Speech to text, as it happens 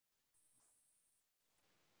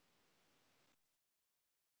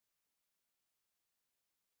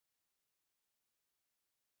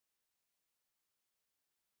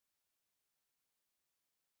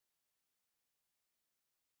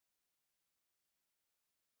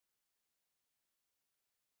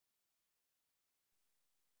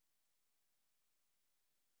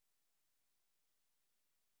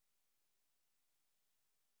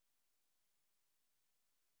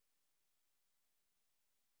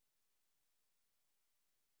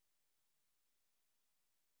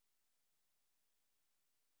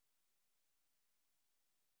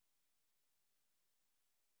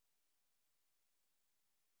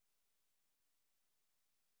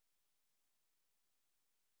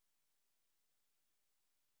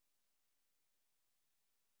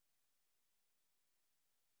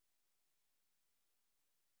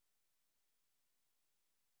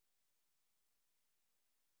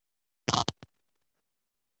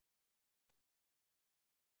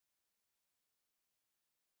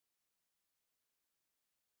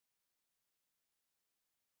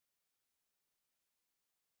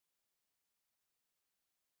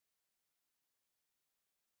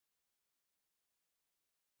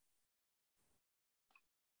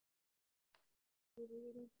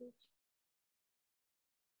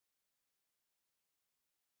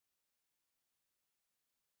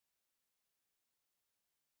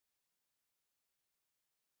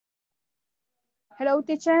Hello,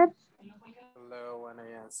 teacher. Hello,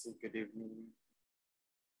 Anayansi. Good evening.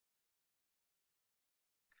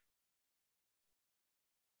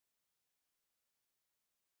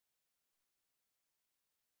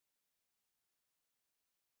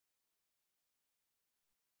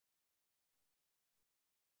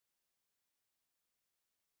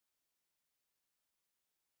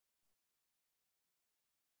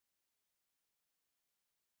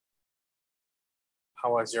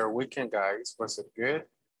 How was your weekend, guys? Was it good?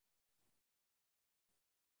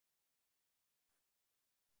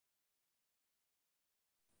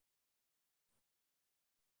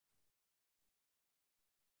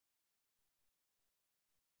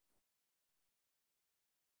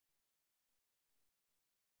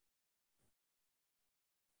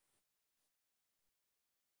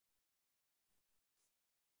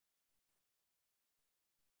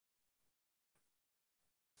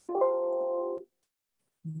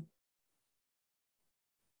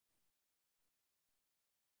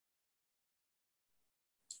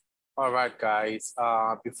 All right, guys.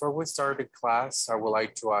 Before we start the class, I would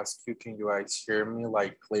like to ask you, can you guys hear me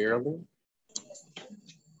like clearly?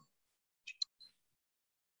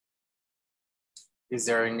 Is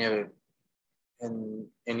there an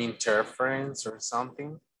interference or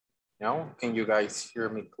something? No? Can you guys hear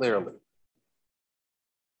me clearly?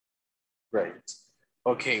 Great.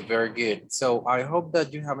 Okay, very good. So I hope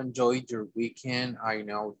that you have enjoyed your weekend. I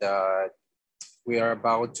know that we are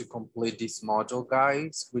about to complete this module,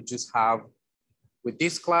 guys. With this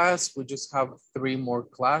class, we just have 3 more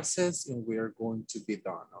classes and we are going to be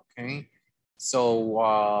done, okay?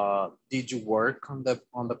 So did you work on the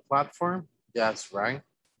platform? Yes, right?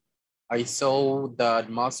 I saw that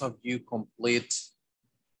most of you complete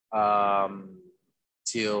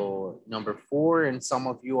till number 4 and some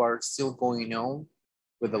of you are still going on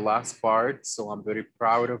with the last part. So I'm very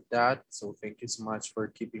proud of that. So thank you so much for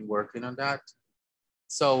keeping working on that.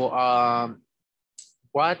 So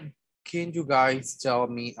what can you guys tell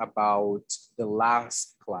me about the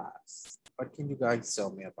last class? What can you guys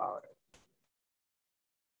tell me about it?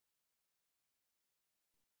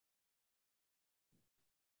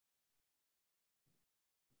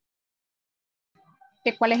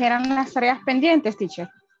 ¿De cuáles eran las tareas pendientes, teacher?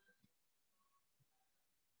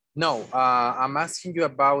 No, I'm asking you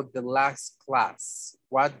about the last class.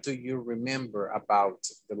 What do you remember about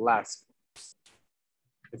the last class?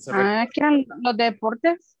 ¿Qué eran los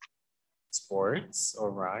deportes? Sports,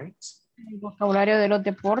 all right. El vocabulario de los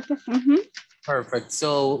deportes. Perfect.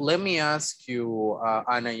 So let me ask you,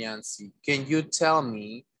 Ana Yancy, can you tell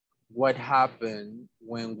me what happened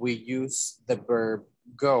when we use the verb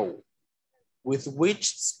go? With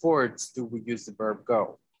which sports do we use the verb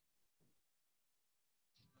go?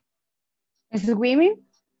 Swimming.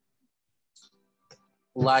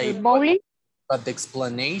 Like, bowling. but the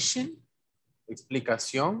explanation,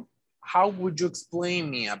 explicación, how would you explain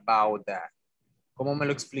me about that? ¿Cómo me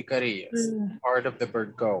lo explicarías? Part of the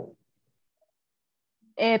verb go.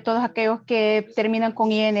 Todos aquellos que terminan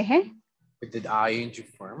con ing. With the ing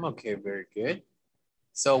form, okay, very good.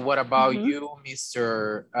 So what about you,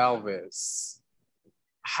 Mr. Elvis?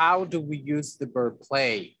 How do we use the verb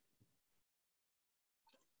play?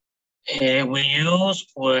 We use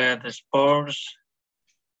with the sports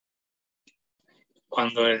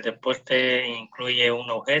cuando el deporte incluye un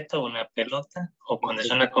objeto, una pelota, o cuando es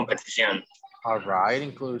una competición. All right,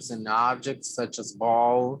 includes an object such as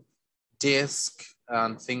ball, disc,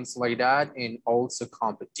 and things like that, and also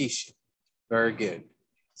competition. Very good.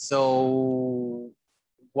 So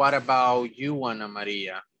what about you, Ana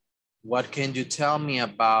Maria? What can you tell me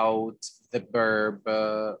about the verb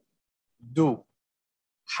do?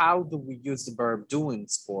 How do we use the verb do in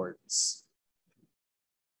sports?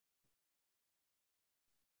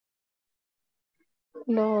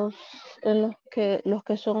 Los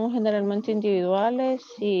que son generalmente individuales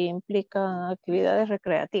y implican actividades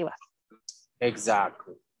recreativas.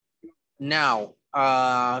 Exactly. Now,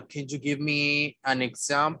 can you give me an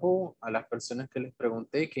example? A las personas que les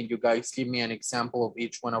pregunté, can you guys give me an example of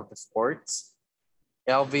each one of the sports?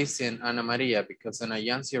 Elvis and Ana Maria, because Ana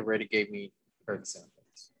Yancy already gave me her examples.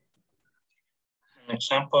 An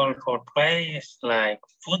example for play is like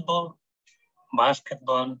football,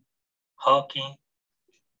 basketball, hockey,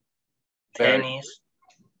 tennis.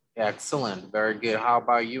 Excellent, very good. How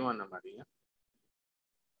about you, Ana Maria?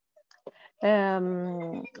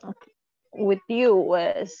 With you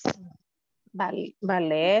was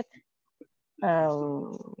ballet,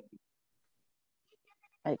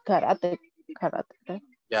 Like karate, right?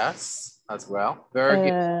 Yes, as well. Very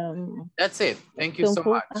good. That's it. Thank you so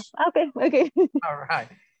much. Okay. All right.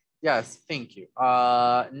 Yes, thank you.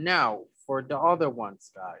 Now for the other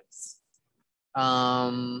ones, guys.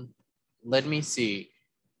 Let me see.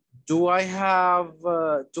 Do I have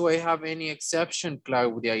any exception,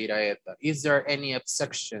 Claudia Iraeta? Is there any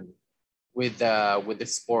exception with the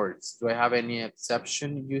sports? Do I have any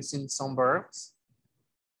exception using some verbs?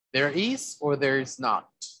 There is or there is not?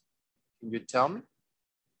 Can you tell me?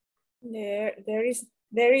 There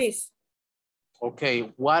is. Okay,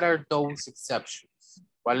 what are those exceptions?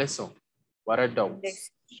 ¿Cuáles son? What are those? The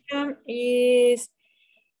exception is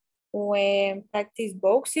when practice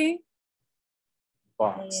boxing.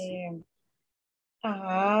 Boxing.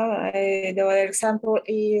 The other example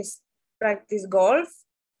is practice golf.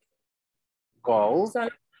 Golf. Son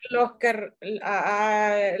los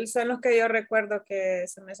que yo recuerdo que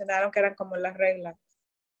se mencionaron que eran como las reglas.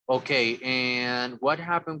 Okay, and what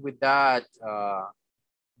happened with that,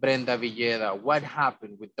 Brenda Villeda? What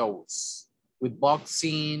happened with those? With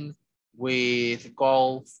boxing, with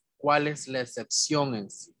golf, ¿cuál es la excepción en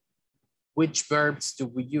sí? Which verbs do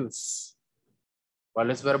we use?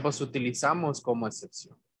 ¿Cuáles verbos utilizamos como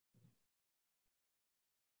excepción?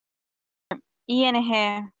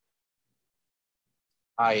 ING.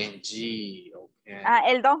 ING, okay.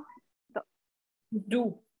 El do.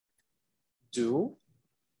 Do. Do?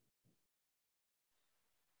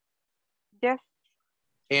 Yes.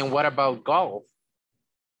 And what about golf?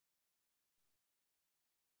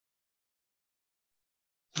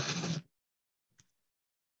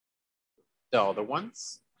 The other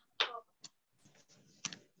ones?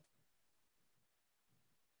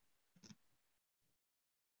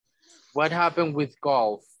 What happened with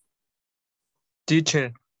golf?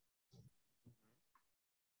 Teacher.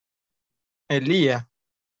 Elía.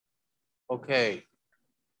 Okay.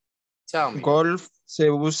 Tell me. Golf se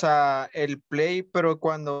usa el play, pero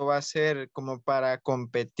cuando va a ser como para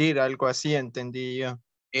competir, algo así, entendí yo.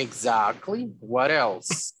 Exactly. What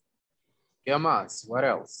else? ¿Qué más? What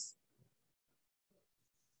else?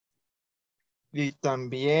 Y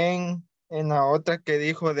también en la otra que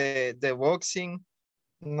dijo de boxing,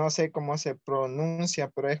 no sé cómo se pronuncia,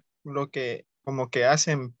 pero es lo que como que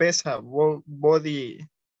hacen pesa, body.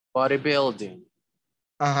 Bodybuilding.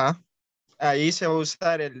 Ajá. Ahí se va a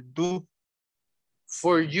usar el do.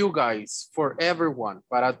 For you guys, for everyone,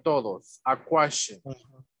 para todos, a question.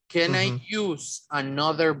 Can I use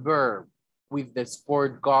another verb with the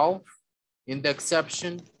sport golf in the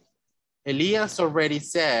exception? Elias already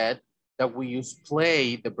said that we use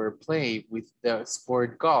play, the verb play, with the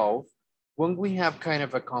sport golf when we have kind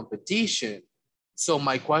of a competition. So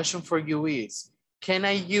my question for you is, can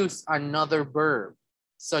I use another verb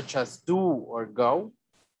such as do or go?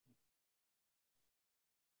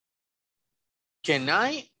 Can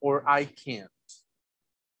I or I can't?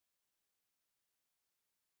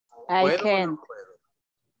 I can't.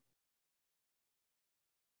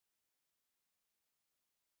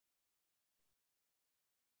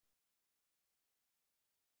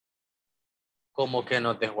 Como que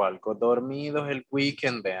no te algo dormidos el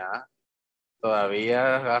weekend, ¿verdad?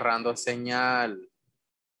 Todavía agarrando señal.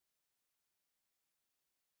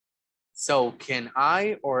 So, can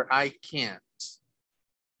I or I can't?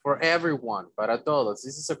 For everyone, para todos.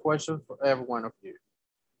 This is a question for every one of you.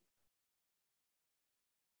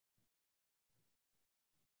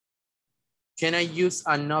 Can I use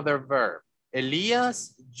another verb?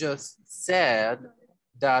 Elias just said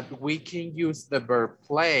that we can use the verb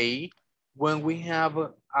play when we have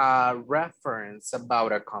a reference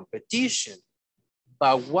about a competition.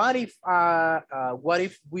 But what if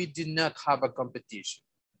we did not have a competition?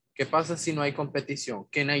 ¿Qué pasa si no hay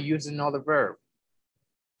competición? Can I use another verb?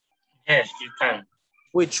 Yes, you can.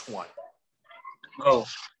 Which one? Go.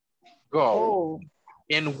 Go. Oh.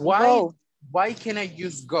 And why, Go. why can I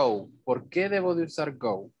use go? ¿Por qué debo de usar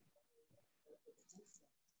go?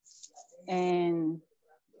 And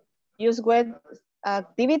use with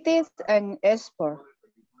activities and sport.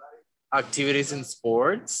 Activities in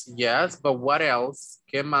sports, yes, but what else?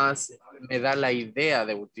 ¿Qué más me da la idea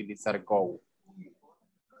de utilizar go?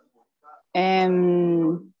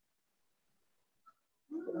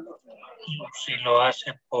 Si lo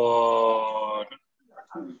hace por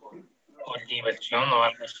diversión o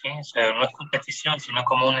algo así, o sea, no es competición, sino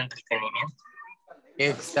como un entretenimiento.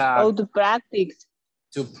 Exactly. Oh, to practice.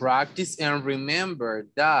 To practice and remember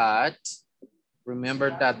that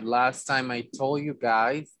last time I told you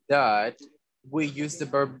guys that we use the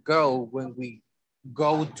verb go when we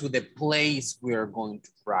go to the place we are going to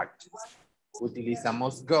practice.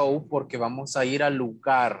 Utilizamos go porque vamos a ir al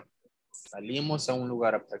lugar Salimos a un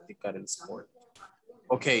lugar a practicar el sport.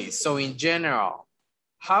 Okay, so in general,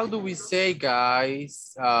 how do we say,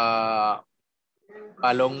 guys,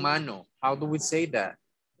 balón mano? How do we say that?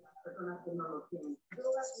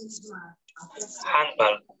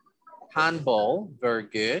 Handball. Handball, very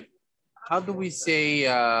good. How do we say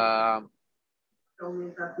artes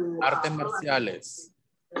marciales?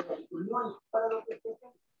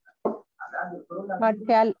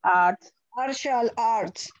 Martial arts. Martial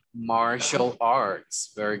arts. Martial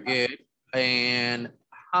arts, very good. And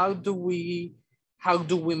how do we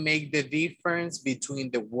make the difference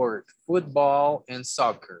between the word football and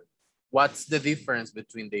soccer? What's the difference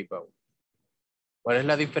between they both? ¿Cuál es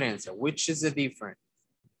la diferencia? Which is the difference?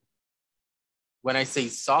 When I say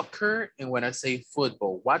soccer and when I say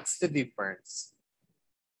football, what's the difference?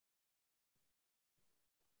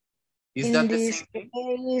 Is that the same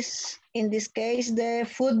thing? In this case, the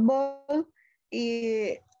football,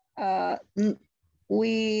 we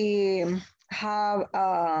have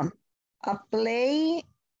a play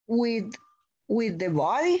with the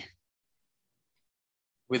body.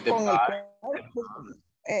 With the con body?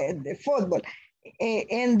 The football.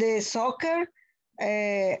 And the soccer,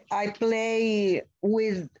 I play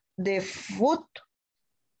with the foot.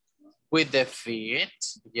 With the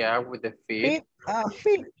feet, yeah, with the feet.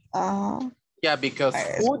 Feet. Yeah, because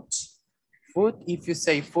foot, if you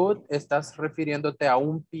say foot, estás refiriéndote a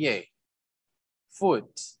un pie. Foot.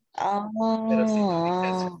 Pero si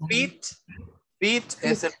tú dices feet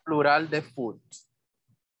es el plural de foot.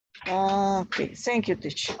 Okay, thank you,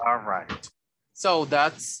 teacher. All right. So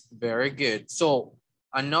that's very good. So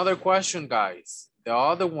another question, guys. The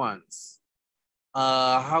other ones.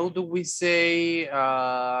 How do we say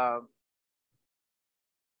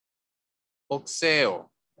boxeo?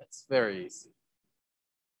 That's very easy.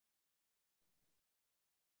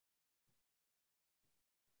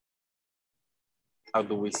 How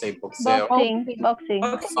do we say boxeo?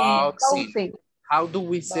 Boxing. How do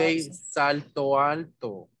we say salto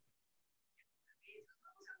alto?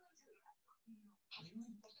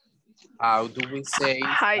 How do we say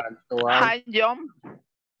salto alto? High jump.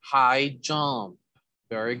 High jump.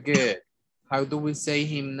 Very good. How do we say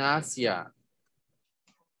gimnasia?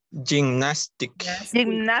 Gymnastic.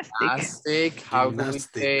 Gymnastic. How do we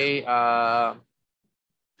say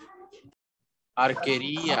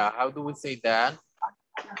arquería? How do we say that?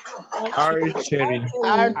 Archery.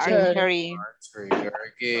 Archery.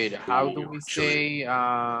 Very good. How do we say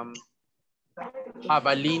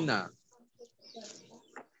jabalina?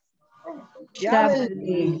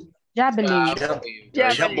 Javelin.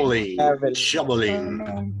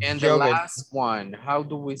 And the last one, how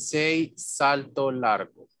do we say salto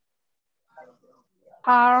largo?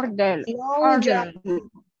 Hurdle. Long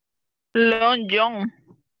jump.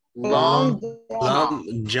 Long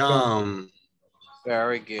jump.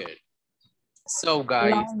 Very good. So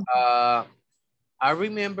guys, I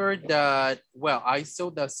remember that, well, I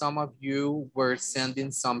saw that some of you were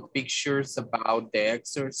sending some pictures about the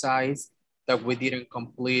exercise that we didn't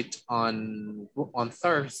complete on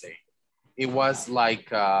Thursday. It was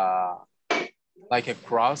like a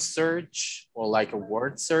cross search or like a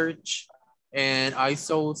word search. And I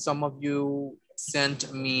saw some of you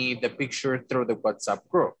sent me the picture through the WhatsApp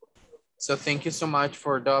group. So thank you so much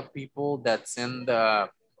for the people that send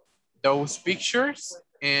those pictures.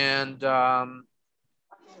 And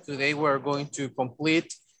today we're going to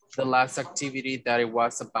complete the last activity that it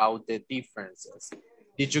was about the differences.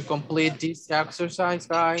 Did you complete this exercise,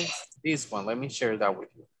 guys? This one, let me share that with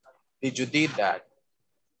you. Did you did that?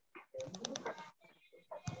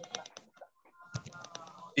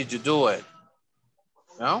 Did you do it?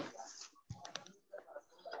 No?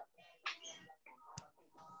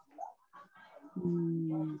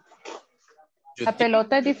 La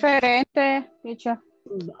pelota es diferente, teacher.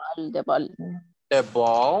 The ball. The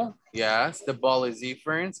ball, yes, the ball is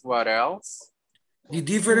different. What else? The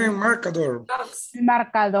different marcador. El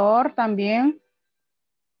marcador también.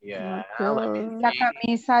 Yeah. La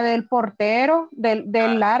camisa del portero,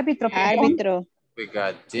 del árbitro. Árbitro. We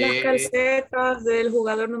got Las this. calcetas del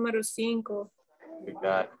jugador número 5. We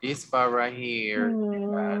got this part right here.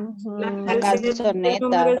 La calceta del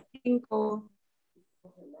número 5.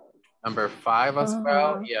 Number 5 as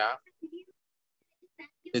well, yeah.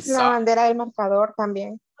 La bandera del marcador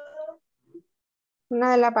también.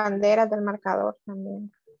 Una de las banderas del marcador también.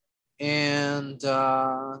 And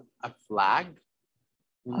a flag.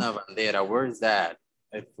 Una bandera, where is that?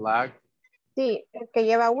 A flag? Sí, el que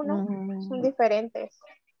lleva uno son diferentes.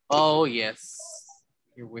 Oh, yes.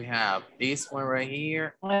 Here we have this one right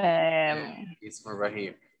here. And this one right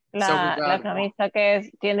here. La camisa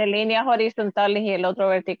que tiene líneas horizontales y el otro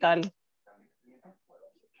vertical.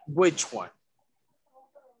 Which one?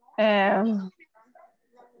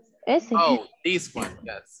 Ese. Oh, this one.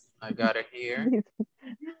 Yes, I got it here.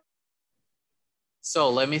 So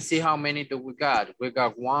let me see how many do we got. We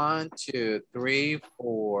got 1, 2, 3,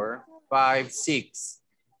 4, 5, 6.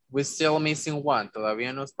 We're still missing one.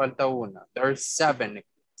 Todavía nos falta una. There's 7.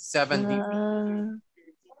 7 different.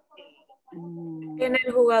 En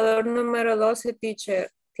el jugador número 12, teacher,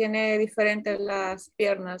 tiene diferentes las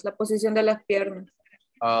piernas, la posición de las piernas.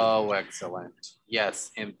 Oh, excellent.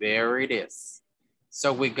 Yes, and there it is.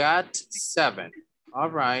 So we got 7.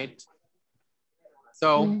 All right.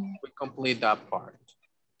 So we complete that part.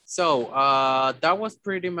 So that was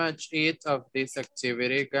pretty much it of this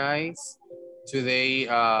activity, guys. Today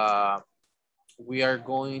we are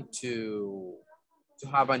going to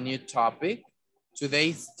have a new topic.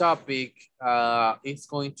 Today's topic is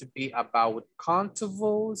going to be about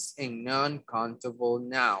countables and non-countable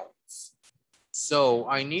nouns. So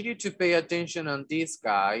I need you to pay attention on this,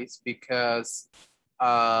 guys, because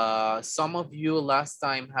some of you last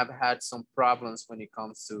time have had some problems when it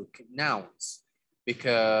comes to nouns,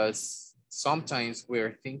 because sometimes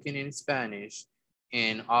we're thinking in Spanish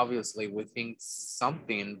and obviously we think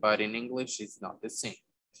something, but in English it's not the same.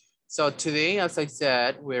 So today, as I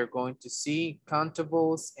said, we're going to see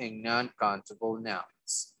countables and non-countable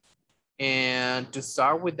nouns. And to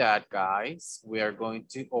start with that, guys, we are going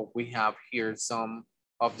to, we have here some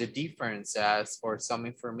of the differences or some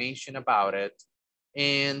information about it.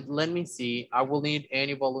 And let me see, I will need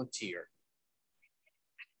any volunteer.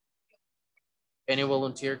 Any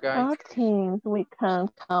volunteer, guys? I think we can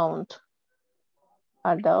count.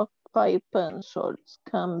 A dog, 5 pencils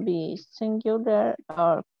can be singular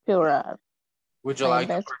or plural. Would you My like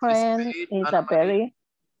best to friend participate? is Ana a very...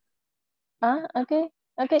 okay.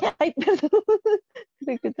 Okay. Ay, perdón.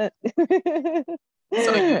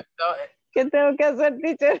 So you ¿Qué tengo que hacer,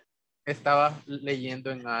 teacher? estaba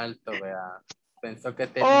leyendo en alto, vea. Pensó que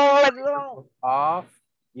tenía Oh, perdón. off.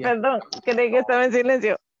 Yeah. Perdón, creí que estaba en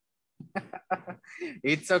silencio.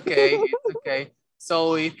 It's okay, it's okay.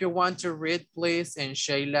 So if you want to read, please, and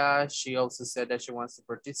Shayla, she also said that she wants to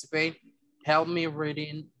participate. Help me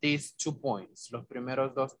reading these 2 points, los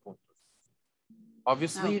primeros 2 puntos.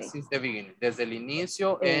 Obviously, Okay. since the beginning, desde el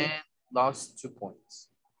inicio and last 2 points.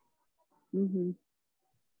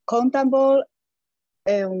 Countable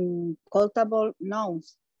and countable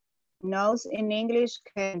nouns. Nouns in English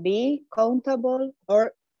can be countable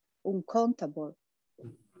or uncountable.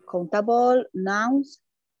 Countable nouns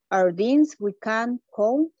are things we can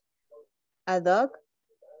count. A dog,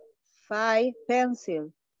 5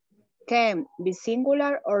 pencils, can be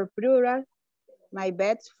singular or plural. My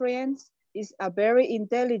best friend is a very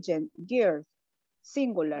intelligent girl,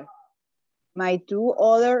 singular. My 2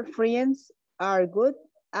 other friends are good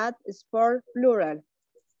at sport, plural.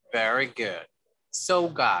 Very good. So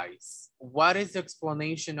guys, what is the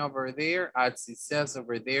explanation over there? As it says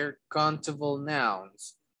over there, countable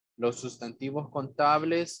nouns. Los sustantivos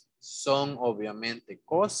contables son obviamente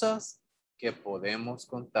cosas que podemos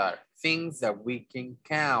contar. Things that we can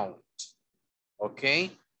count.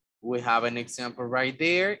 Okay? We have an example right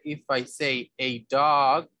there. If I say a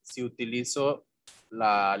dog, si utilizo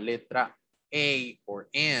la letra A or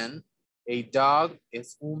N, a dog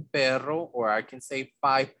is un perro, or I can say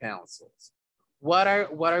 5 pencils. What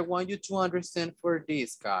I want you to understand for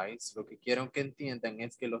this, guys, lo que quiero que entiendan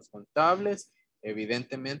es que los contables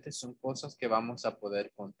evidentemente son cosas que vamos a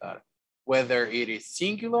poder contar. Whether it is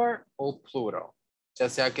singular or plural. Ya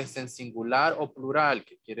sea que esté en singular o plural,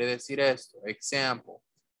 ¿qué quiere decir esto? Example.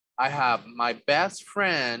 I have my best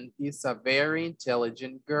friend is a very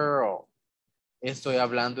intelligent girl. Estoy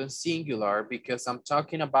hablando en singular because I'm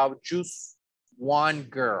talking about just one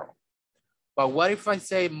girl. But what if I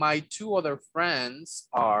say my 2 other friends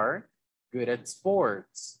are good at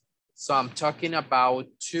sports? So I'm talking about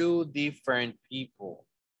 2 different people.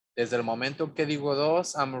 Desde el momento que digo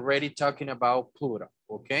 2, I'm already talking about plural,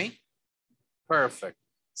 okay? Perfect.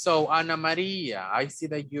 So Ana Maria, I see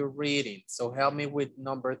that you're reading. So help me with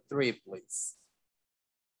number 3, please.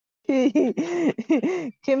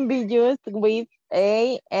 Can be used with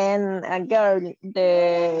a and a girl.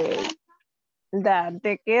 The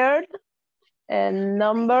girl and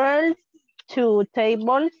numbers, 2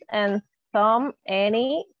 tables, and some,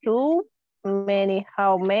 any, 2, many,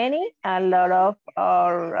 how many, a lot of,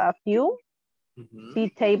 or a few. See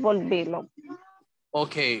table below.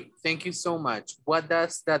 Okay, thank you so much. What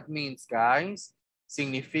does that mean, guys?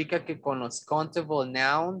 Significa que con los countable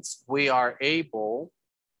nouns we are able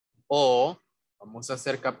o vamos a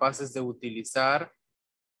ser capaces de utilizar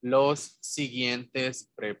los siguientes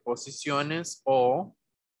preposiciones o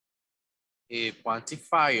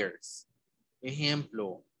quantifiers.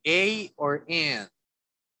 Ejemplo, a or and.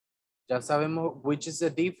 Ya sabemos which is the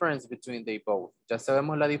difference between they both. Ya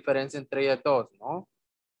sabemos la diferencia entre ellas dos, ¿no?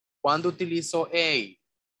 ¿Cuándo utilizo a?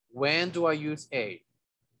 When do I use a?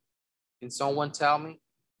 Can someone tell me?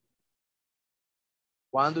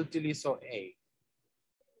 ¿Cuándo utilizo a?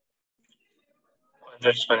 Cuando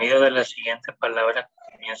el sonido de la siguiente palabra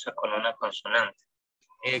comienza con una consonante.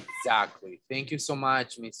 Exactly. Thank you so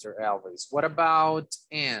much, Mr. Elvis. What about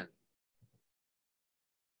and?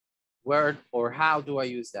 Where or how do I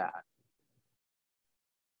use that?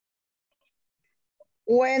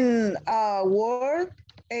 When a word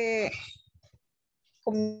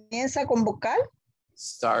comienza con vocal.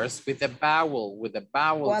 Starts with a vowel, with a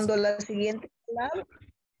vowel. Cuando la siguiente palabra.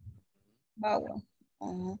 Vowel.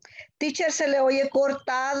 Teacher, se le oye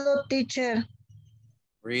cortado, teacher.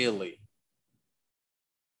 Really?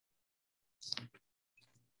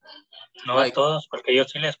 No a todos, porque yo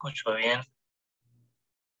sí le escucho bien.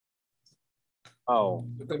 Oh.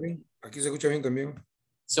 Yo también. Aquí se escucha bien también.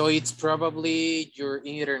 So it's probably your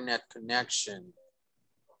internet connection.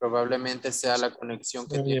 Probablemente sea la conexión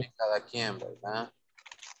que tiene cada quien, ¿verdad?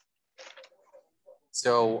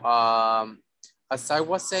 So, as I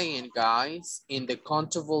was saying, guys, in the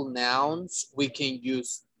countable nouns, we can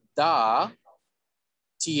use the,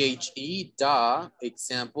 the, the,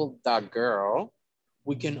 example, the girl.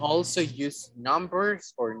 We can also use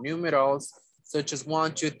numbers or numerals, such as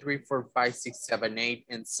 1, 2, 3, 4, 5, 6, 7, 8,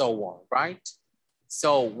 and so on, right?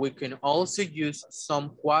 So we can also use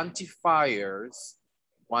some quantifiers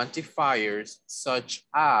such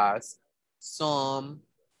as some,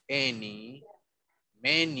 any,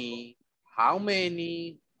 many, how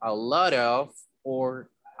many, a lot of, or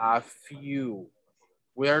a few.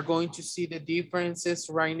 We are going to see the differences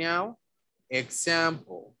right now.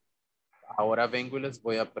 Example. Ahora vengo y les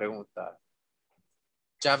voy a preguntar.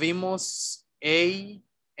 Ya vimos a,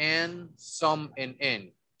 and, some, and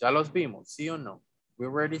n. Ya los vimos, ¿sí o no? We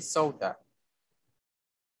already saw that.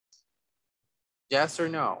 Yes or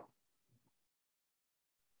no?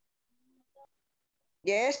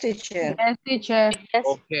 Yes, teacher. Yes, teacher. Yes.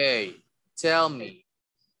 Okay, tell me.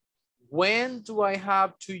 When do I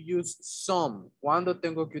have to use some? ¿Cuándo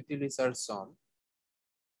tengo que utilizar some?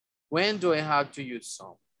 When do I have to use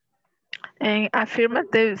some? En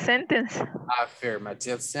affirmative sentence.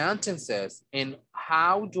 Affirmative sentences. And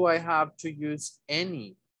how do I have to use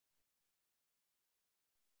any?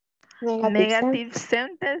 Negative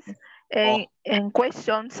sentence and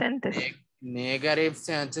question sentence. Negative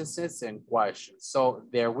sentences and questions. So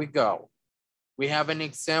there we go. We have an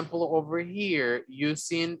example over here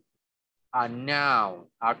using a noun,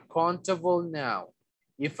 a countable noun.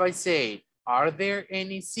 If I say, are there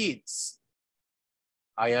any seats?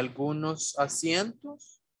 ¿Hay algunos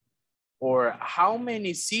asientos? Or how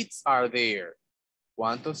many seats are there?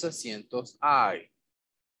 ¿Cuántos asientos hay?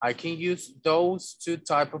 I can use those two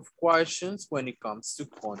type of questions when it comes to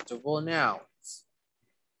countable nouns.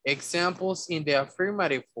 Examples in the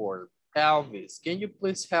affirmative form. Elvis, can you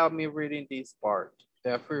please help me reading this part?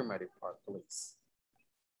 The affirmative part, please.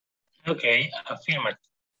 Okay, affirmative.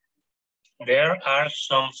 There are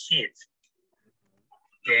some seats.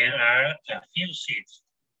 There are a few seats.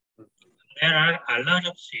 There are a lot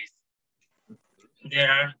of seats. There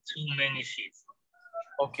are too many seats.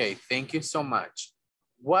 Okay, thank you so much.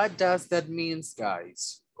 What does that mean,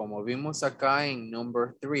 guys? Como vimos acá en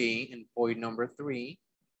number 3, in point number 3,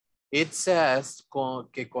 it says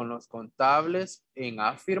que con los contables en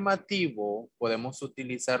afirmativo podemos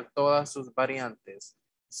utilizar todas sus variantes,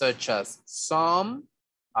 such as some,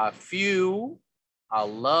 a few, a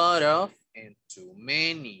lot of, and too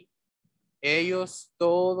many. Ellos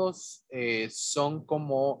todos son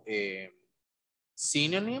como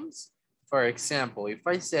synonyms. For example, if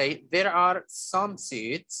I say there are some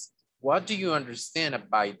seats, what do you understand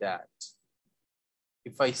by that?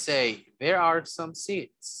 If I say there are some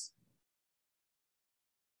seats.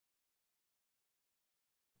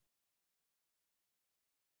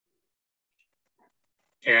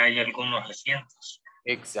 Que hay algunos asientos.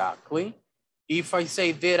 Exactly. If I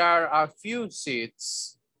say there are a few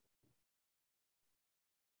seats.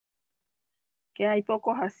 Que hay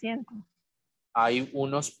pocos asientos. Hay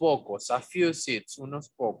unos pocos, a few seats, unos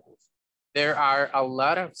pocos. There are a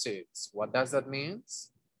lot of seats. What does that mean?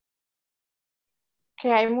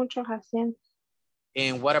 Que hay muchos asientos.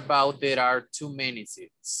 And what about there are too many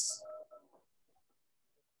seats?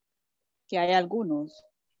 Que hay algunos.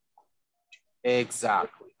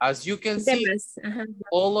 Exactly. As you can see,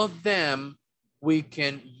 all of them, we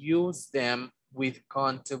can use them with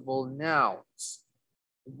countable nouns.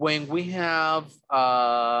 When we have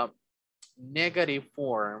negative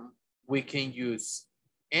form, we can use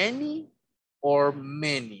any or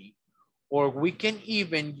many, or we can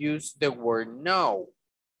even use the word no.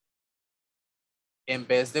 En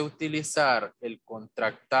vez de utilizar el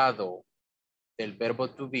contractado del verbo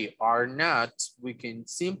to be are not, we can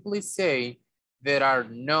simply say there are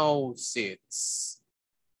no seats.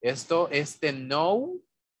 Este no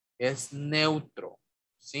es neutro,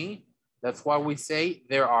 ¿sí? That's why we say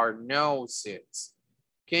there are no seats.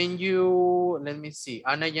 Can you, let me see,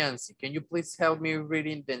 Ana Yancy, can you please help me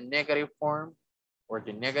reading the negative form or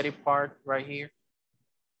the negative part right here?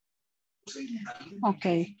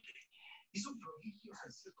 Okay.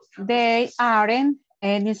 They aren't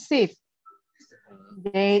any seats.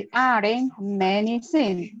 They aren't many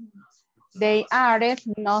seats. They aren't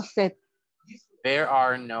no seats. There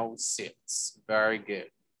are no seats. Very good.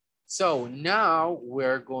 So now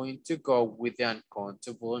we're going to go with the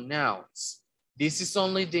uncountable nouns. This is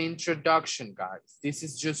only the introduction, guys. This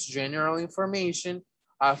is just general information.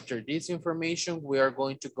 After this information, we are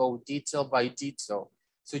going to go detail by detail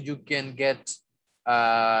so you can get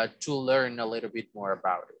to learn a little bit more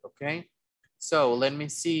about it, okay? So let me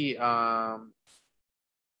see.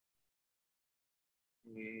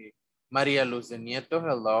 Maria Luz de Nieto,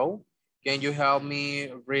 hello. Can you help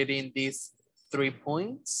me reading these 3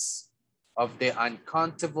 points of the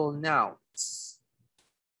uncountable nouns?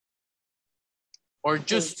 Or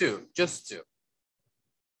just two, just two.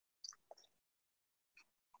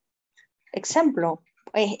 Ejemplos.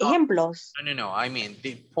 No, I mean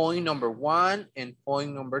the point number 1 and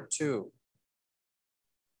point number 2.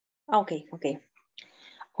 Okay.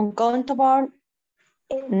 Uncountable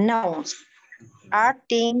nouns are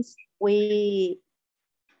things we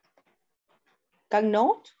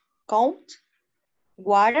cannot count.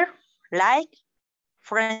 Water, like,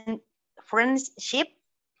 friendship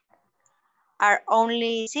are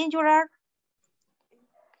only singular.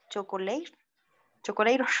 Chocolate.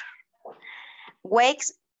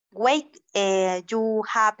 Wake you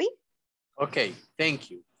happy? Okay, thank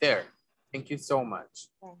you. There. Thank you so much.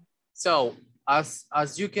 So as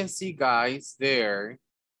you can see, guys, there,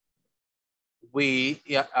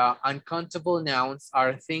 uncountable nouns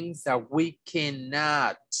are things that we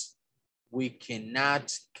cannot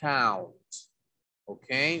count.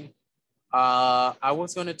 Okay. I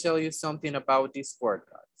was going to tell you something about this word,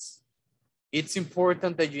 guys. It's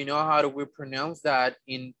important that you know how do we pronounce that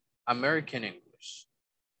in American English.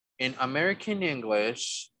 In American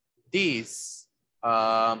English, this,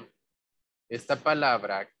 esta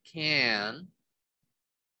palabra can,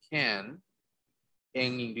 en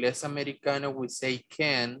inglés americano we say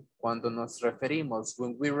can cuando nos referimos,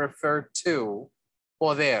 when we refer to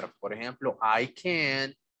poder. Por ejemplo, I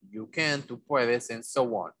can, you can, tú puedes, and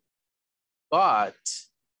so on. But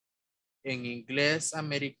en inglés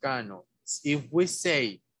americano, if we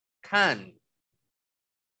say can,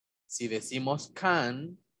 si decimos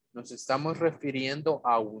can, nos estamos refiriendo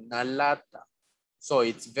a una lata. So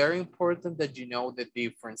it's very important that you know the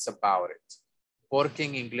difference about it. Porque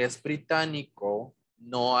en inglés británico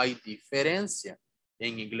no hay diferencia.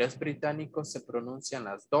 En inglés británico se pronuncian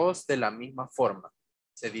las dos de la misma forma.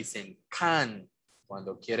 Se dicen can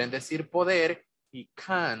cuando quieren decir poder y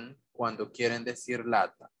can cuando quieren decir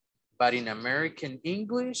lata. But in American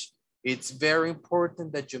English, it's very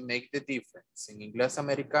important that you make the difference. En inglés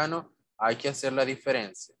americano hay que hacer la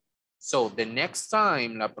diferencia. So the next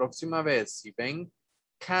time, la próxima vez, si ven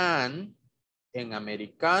can en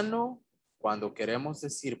americano, cuando queremos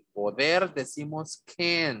decir poder, decimos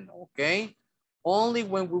can, ¿ok? Only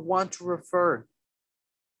when we want to refer.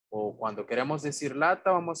 O cuando queremos decir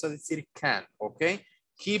lata, vamos a decir can, ¿ok?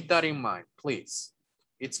 Keep that in mind, please.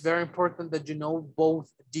 It's very important that you know both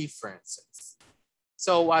differences.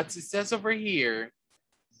 So as it says over here,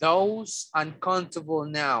 those uncountable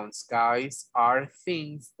nouns, guys, are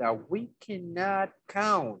things that we cannot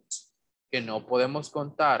count, que no podemos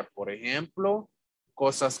contar. Por ejemplo,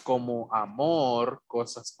 cosas como amor,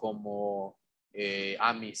 cosas como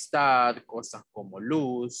amistad, cosas como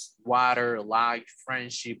luz, water, light,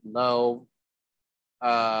 friendship, love,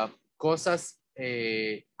 cosas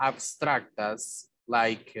abstractas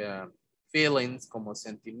like feelings como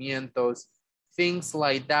sentimientos, things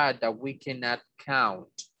like that that we cannot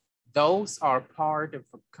count. Those are part of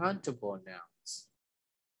uncountable nouns.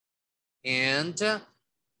 And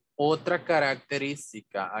otra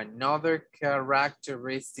característica, another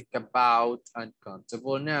characteristic about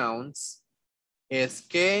uncountable nouns es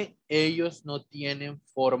que ellos no tienen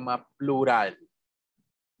forma plural.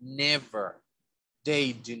 Never.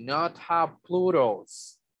 They do not have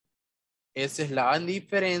plurals. Esa es la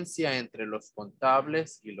diferencia entre los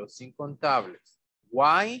contables y los incontables.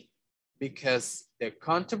 Why? Because the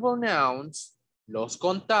countable nouns, los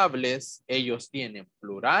contables, ellos tienen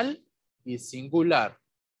plural y singular.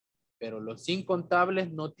 Pero los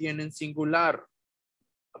incontables no tienen singular.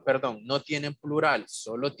 Perdón, no tienen plural,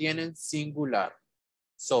 solo tienen singular.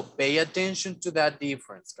 So pay attention to that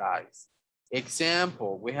difference, guys.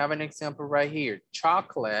 Example, we have an example right here.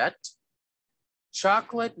 Chocolate.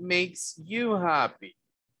 Chocolate makes you happy.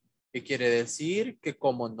 ¿Qué quiere decir? Que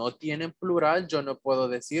como no tienen plural, yo no puedo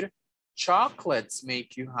decir chocolates make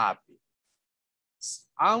you happy.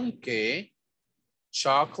 Aunque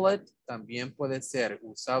chocolate también puede ser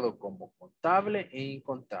usado como contable e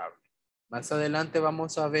incontable. Más adelante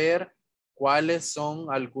vamos a ver cuáles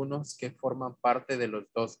son algunos que forman parte de los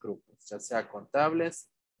dos grupos, ya sea contables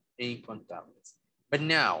e incontables. But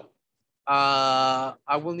now,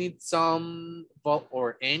 I will need some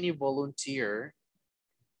or any volunteer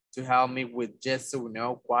to help me with yes or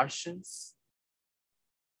no questions.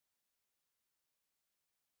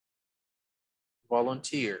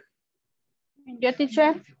 Volunteer. Yo,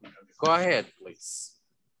 teacher. Go ahead, please.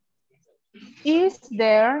 Is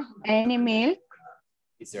there any milk?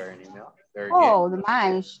 Is there any milk? Very Oh, good.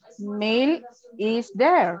 much milk is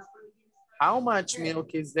there. How much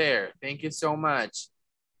milk is there? Thank you so much.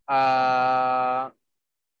 I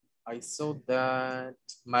saw that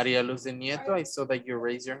Maria Luz de Nieto, I saw that you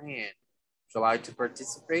raised your hand. Would you like to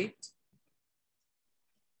participate?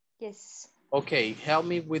 Yes. Okay, help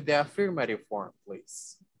me with the affirmative form,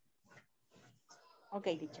 please.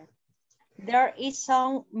 Okay, teacher. There is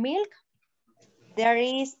some milk. There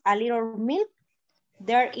is a little milk.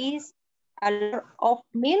 There is a lot of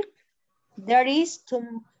milk. There is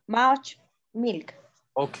too much milk.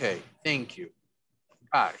 Okay, thank you.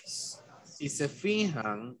 Guys, si se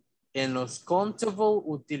fijan, en los countable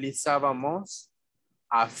utilizábamos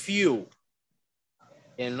a few.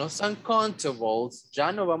 En los uncountables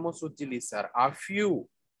ya no vamos a utilizar a few.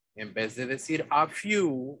 En vez de decir a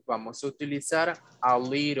few, vamos a utilizar a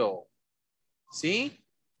little. ¿Sí?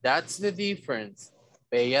 That's the difference.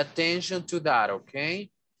 Pay attention to that,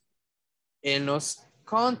 okay? En los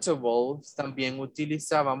countables también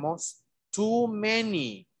utilizábamos too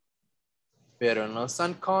many. Pero en los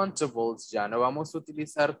uncountables ya no vamos a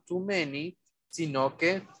utilizar too many, sino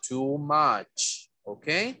que too much,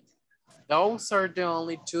 okay? Those are the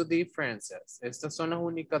only two differences. Estas son las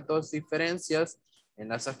únicas dos diferencias en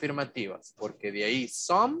las afirmativas, porque de ahí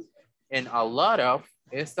some and a lot of,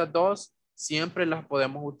 estas dos siempre las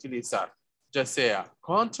podemos utilizar, ya sea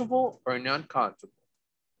countable or non-countable.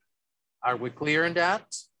 Are we clear on that?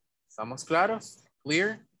 ¿Estamos claros?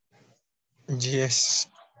 Clear? Yes.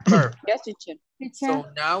 Perfect. Yes, teacher. So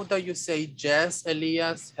now that you say yes,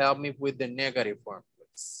 Elias, help me with the negative form,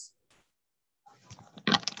 please.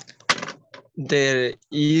 There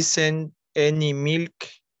isn't any milk.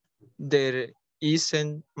 There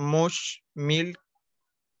isn't much milk.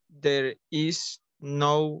 There is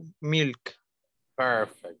no milk.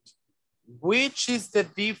 Perfect. Which is the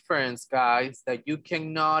difference, guys, that you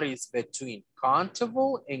can notice between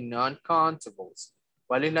countable and non-countables?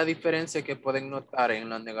 ¿Cuál es la diferencia que pueden notar en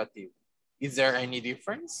lo negativo? Is there any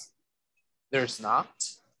difference? There's not.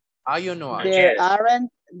 ¿Hay o no hay? There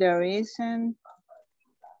aren't, there isn't,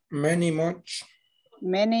 Many, much.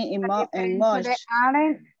 many, and much. There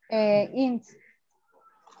aren't int.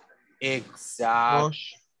 Exacto.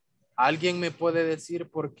 Much. ¿Alguien me puede decir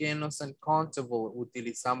por qué en los uncountable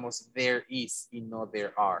utilizamos there is y no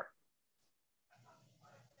there are?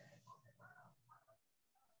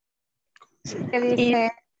 Que dice,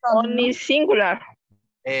 Only singular.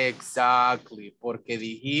 Exactly, porque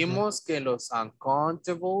dijimos que los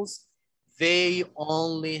uncountables, they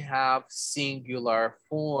only have singular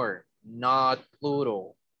form, not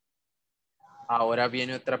plural. Ahora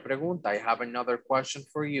viene otra pregunta. I have another question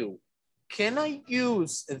for you. Can I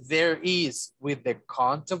use there is with the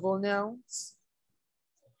countable nouns?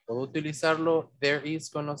 ¿Puedo utilizarlo there is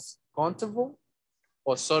con los countable?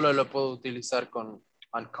 ¿O solo lo puedo utilizar con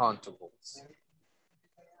uncountables?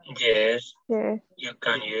 Yes, Yes. you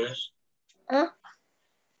can use.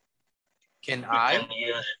 Can You I? can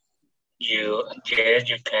use. Yes,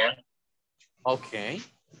 you can. Okay.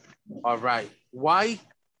 All right. Why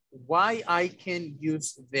I can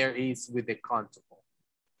use there is with the countable?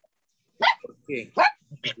 Okay.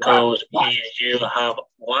 Because if you have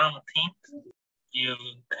one thing, you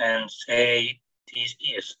can say this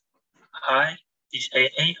is I, this is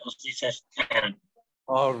A, or this is N.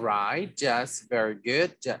 All right. Yes, very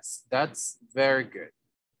good. Yes, that's very good.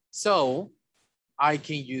 So I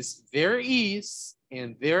can use there is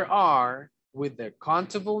and there are with the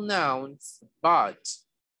countable nouns, but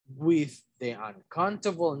with the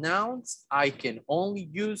uncountable nouns, I can only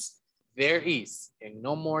use there is, and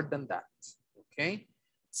no more than that, okay?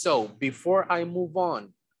 So before I move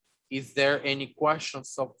on, is there any questions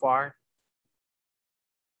so far?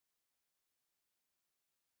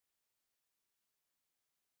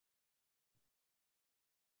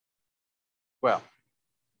 Well,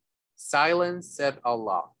 silence said a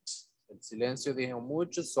lot. El silencio dijo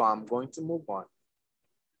mucho, so I'm going to move on.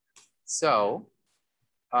 So,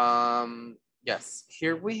 yes,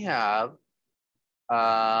 here we have,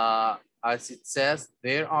 as it says,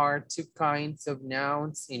 there are two kinds of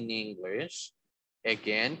nouns in English.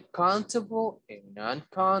 Again, countable and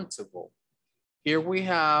non-countable. Here we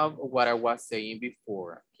have what I was saying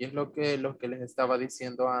before. Aquí es lo que les estaba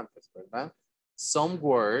diciendo antes, ¿verdad? Some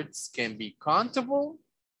words can be countable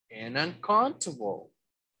and uncountable,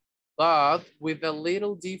 but with a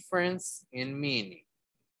little difference in meaning.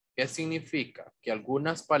 ¿Qué significa? Que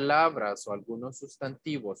algunas palabras o algunos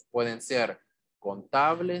sustantivos pueden ser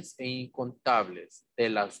contables e incontables de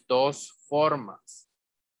las dos formas,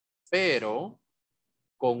 pero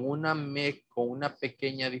con una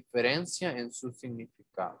pequeña diferencia en su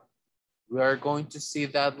significado. We are going to see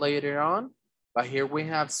that later on, but here we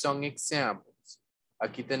have some examples.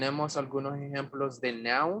 Aquí tenemos algunos ejemplos de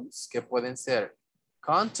nouns que pueden ser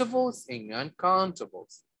countables and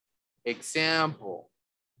uncountables. Example,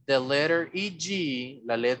 the letter EG,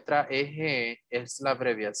 la letra EG, es la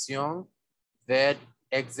abreviación de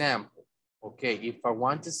example. Okay, if I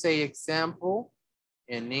want to say example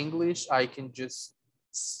in English, I can just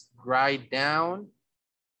write down,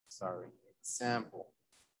 example.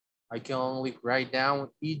 I can only write down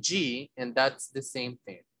EG and that's the same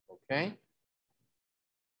thing, okay?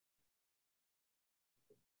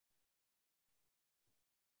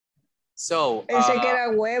 So, Pensé que era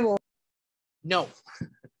huevo. No,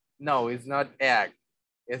 no, it's not egg.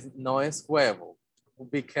 No es huevo.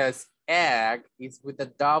 Because egg is with a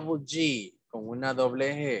double G, con una doble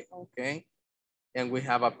G, okay? And we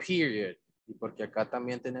have a period. Y porque acá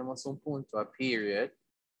también tenemos un punto, a period,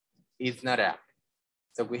 it's not egg.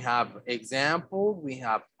 So we have example, we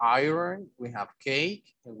have iron, we have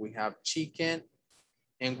cake, and we have chicken,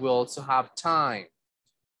 and we also have time.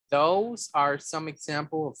 Those are some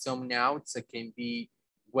examples of some nouns that can be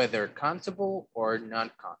whether countable or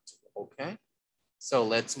non-countable, okay? So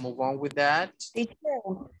let's move on with that. Teacher.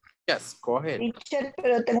 Yes, go ahead. Teacher,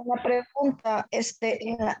 pero tengo una pregunta.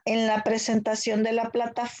 En la presentación de la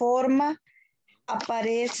plataforma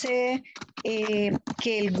aparece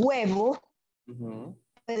que el huevo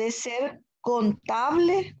puede ser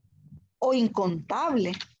contable o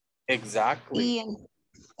incontable. Exactly. Y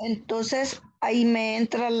entonces ahí me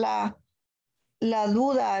entra la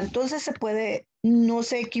duda. Entonces no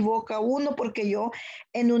se equivoca uno porque yo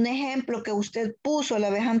en un ejemplo que usted puso la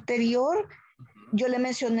vez anterior, yo le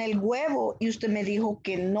mencioné el huevo y usted me dijo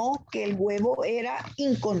que no, que el huevo era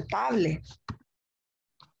incontable.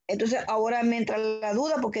 Entonces ahora me entra la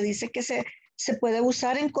duda porque dice que se puede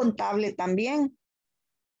usar en contable también.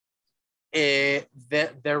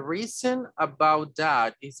 The reason about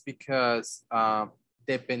that is because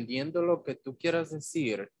dependiendo lo que tú quieras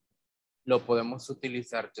decir, lo podemos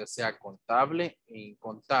utilizar ya sea contable e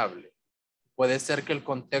incontable. Puede ser que el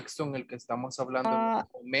contexto en el que estamos hablando en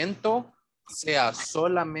este momento sea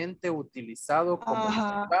solamente utilizado como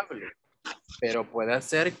contable, pero puede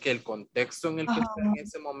ser que el contexto en el que está en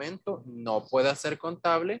ese momento no pueda ser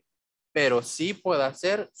contable, pero sí pueda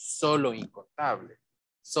ser solo incontable.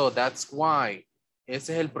 So that's why,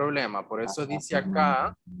 ese es el problema. Por eso dice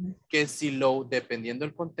acá que si dependiendo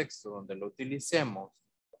del contexto donde lo utilicemos,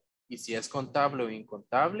 y si es contable o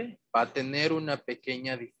incontable, va a tener una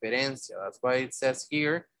pequeña diferencia. That's why it says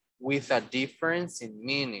here, with a difference in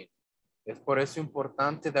meaning. Es por eso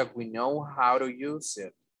importante that we know how to use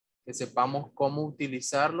it. Que sepamos cómo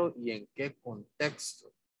utilizarlo y en qué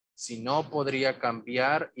contexto. Si no, podría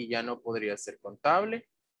cambiar y ya no podría ser contable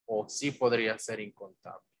o sí podría ser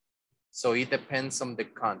incontable. So it depends on the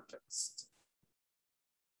context.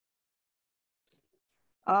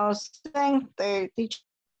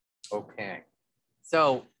 Okay.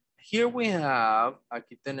 So here we have,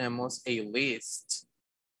 aquí tenemos a list.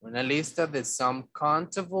 Una lista de some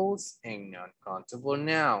countables and non-countable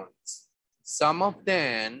nouns. Some of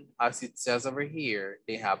them, as it says over here,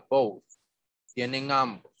 they have both. Tienen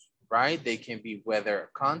ambos, right? They can be whether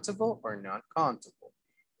countable or non-countable.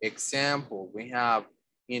 Example, we have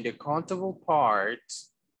in the countable part,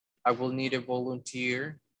 I will need a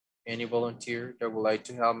volunteer. Any volunteer that would like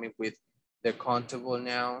to help me with the countable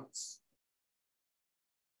nouns?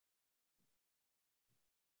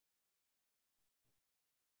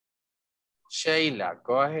 Sheila,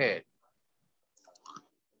 go ahead.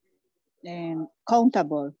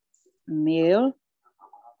 Countable. meal,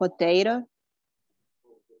 potato,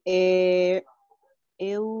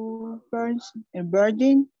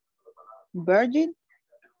 virgin.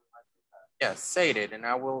 Yes, say it, and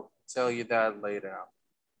I will tell you that later on.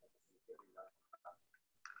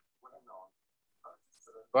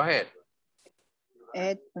 Go ahead.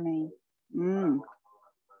 Eggplant.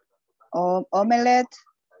 Omelette,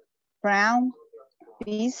 brown,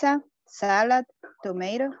 pizza, salad,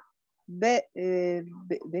 tomato,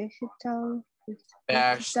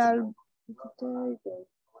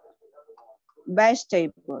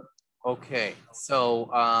 vegetable. Okay, so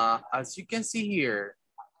as you can see here,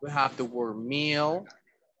 we have the word meal,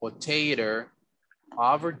 potato,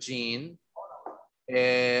 aubergine.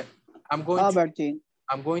 I'm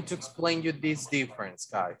going to explain you this difference,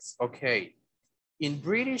 guys. Okay, in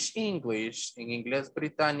British English, en inglés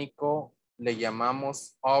británico, le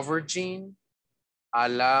llamamos aubergine a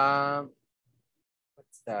la,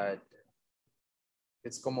 what's that?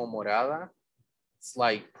 It's como morada. It's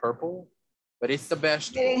like purple, but it's the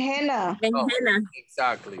vegetable. Berenjena. Oh,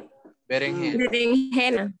 exactly. Berenjena.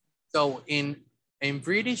 Berenjena. So in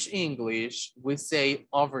British English, we say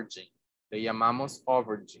aubergine. Le llamamos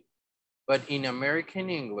aubergine. But in American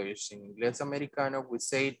English, in Inglés Americano, we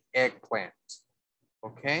say eggplant.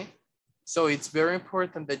 Okay? So it's very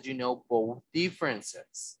important that you know both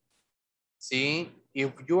differences. See,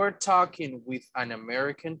 if you are talking with an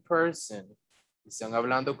American person, están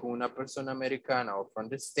hablando con una persona americana o from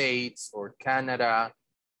the States or Canada,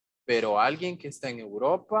 pero alguien que está en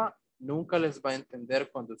Europa nunca les va a entender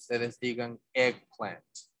cuando ustedes digan eggplant.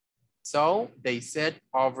 So they said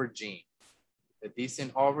aubergine. Le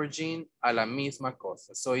dicen aubergine a la misma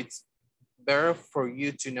cosa. So it's better for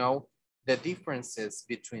you to know the differences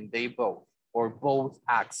between they both or both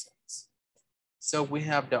accents. So we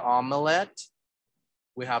have the omelette,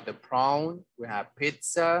 we have the prawn, we have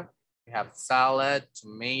pizza, we have salad,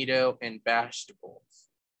 tomato, and vegetables.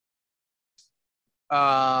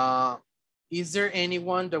 Is there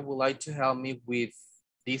anyone that would like to help me with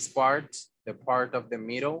this part, the part of the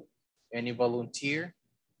middle? Any volunteer?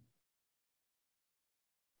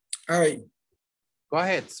 Hi. Go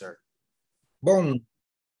ahead, sir. Bone.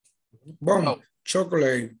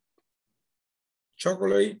 Chocolate.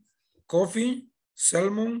 Chocolate, coffee,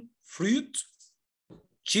 salmon, fruit,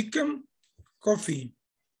 chicken, coffee.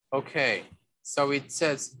 Okay, so it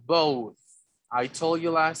says both. I told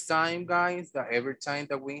you last time, guys, that every time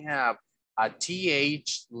that we have a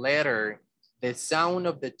TH letter, the sound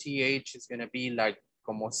of the TH is gonna be like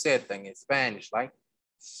como Z in Spanish, like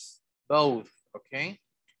both, okay?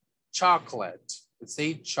 Chocolate, we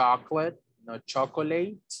say chocolate, not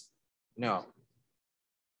chocolate, no.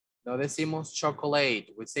 No decimos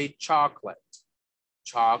chocolate, we say chocolate.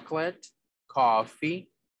 Chocolate, coffee,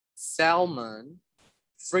 salmon,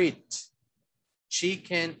 fruit,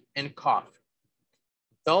 chicken, and coffee.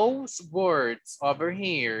 Those words over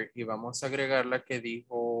here, y vamos a agregar la que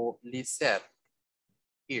dijo Lisette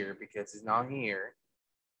here because it's not here.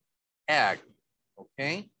 Egg,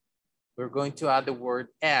 okay? We're going to add the word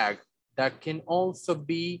egg that can also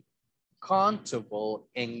be countable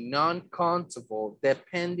and non-countable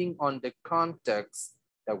depending on the context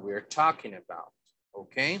that we're talking about,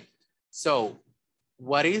 okay? So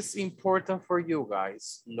what is important for you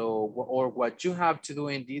guys, or what you have to do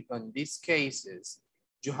in these cases,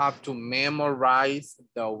 you have to memorize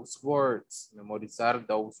those words, memorizar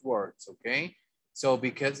those words, okay? So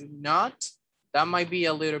because if not, that might be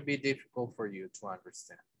a little bit difficult for you to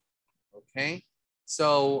understand, okay?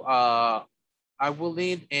 So I will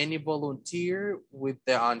need any volunteer with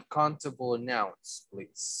the uncountable nouns,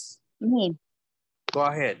 please. Me. Go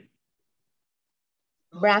ahead.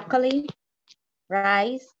 Broccoli,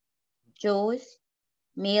 rice, juice,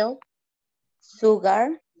 milk,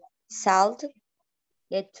 sugar, salt,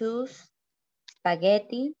 lettuce,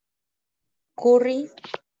 spaghetti, curry,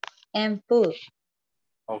 and food.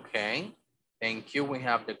 Okay, thank you. We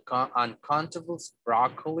have the uncountables: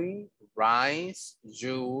 broccoli, rice,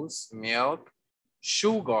 juice, milk,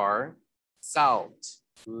 sugar, salt,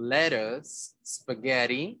 lettuce,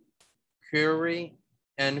 spaghetti, curry,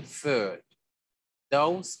 and food.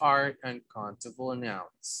 Those are uncountable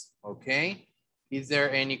nouns, okay? Is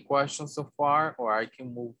there any questions so far, or I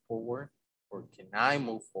can move forward? Or can I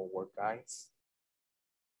move forward, guys?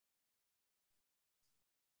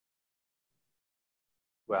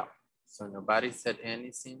 Well, so nobody said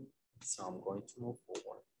anything, so I'm going to move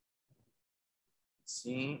forward.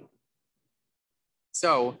 See?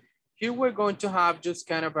 So here we're going to have just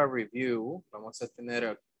kind of a review. Vamos a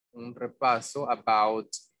tener un repaso about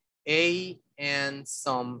a and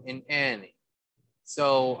some and any.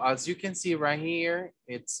 So as you can see right here,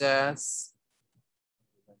 it says,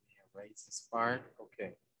 let me erase this part.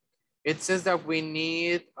 Okay. It says that we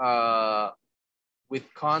need,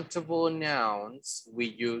 with countable nouns, we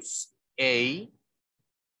use a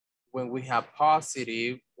when we have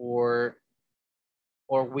positive, or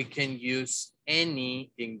we can use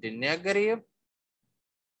any in the negative.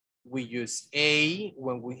 We use a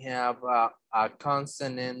when we have a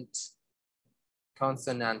consonant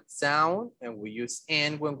sound, and we use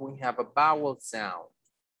n when we have a vowel sound.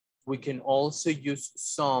 We can also use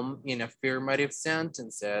some in affirmative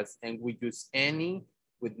sentences, and we use any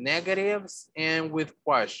with negatives and with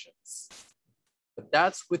questions. But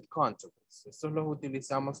that's with contables. Estos los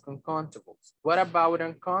utilizamos con contables. What about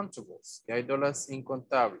uncountables? ¿Qué hay de los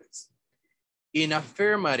incontables? In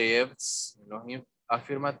affirmatives, los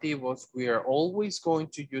afirmativos, we are always going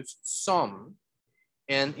to use some.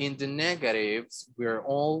 And in the negatives, we are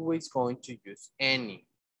always going to use any.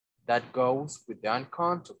 That goes with the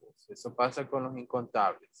uncountables. Eso pasa con los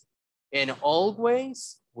incontables. And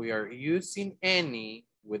always, we are using any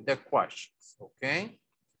with the questions, okay?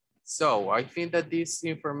 So I think that this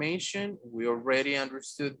information, we already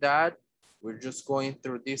understood that. We're just going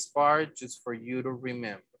through this part just for you to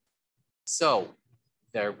remember. So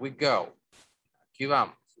there we go. Aquí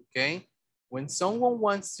vamos, okay? When someone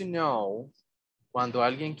wants to know, cuando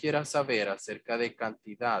alguien quiera saber acerca de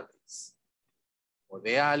cantidades o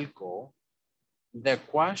de algo, the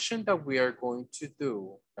question that we are going to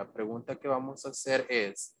do, la pregunta que vamos a hacer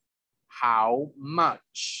es, how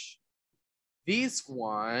much? This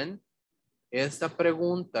one, esta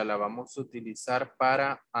pregunta la vamos a utilizar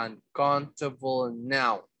para uncountable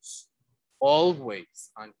nouns.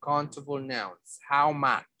 Always uncountable nouns. How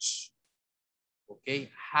much?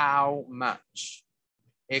 Okay, how much?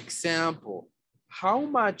 Example, how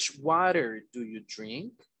much water do you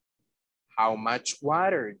drink? How much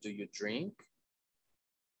water do you drink?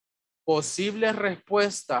 Posibles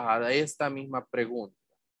respuestas a esta misma pregunta.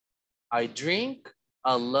 I drink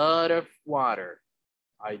a lot of water.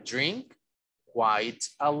 I drink quite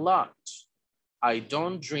a lot. I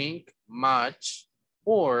don't drink much,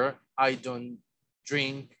 or I don't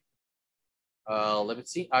drink, let me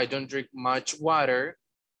see, I don't drink much water,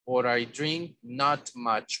 or I drink not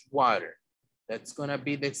much water. That's gonna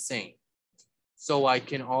be the same. So I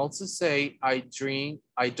can also say I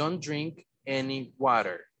don't drink any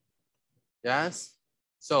water. Yes?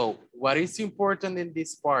 So what is important in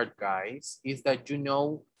this part, guys, is that you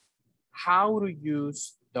know how to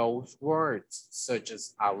use those words, such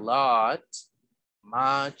as a lot,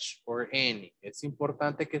 much, or any. Es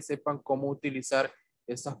importante que sepan cómo utilizar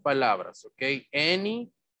esas palabras, ¿ok?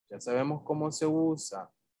 Any, ya sabemos cómo se usa.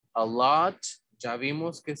 A lot, ya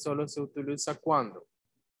vimos que solo se utiliza cuando.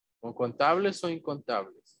 ¿Con contables o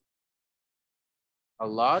incontables? A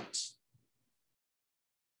lot.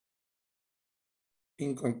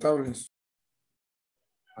 Incontables.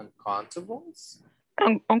 Uncountables.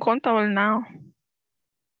 Uncountable now.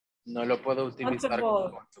 No lo puedo utilizar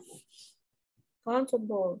con contables.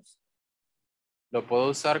 Countables. ¿Lo puedo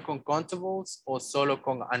usar con contables o solo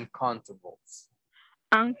con uncountables?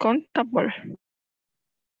 Uncountable.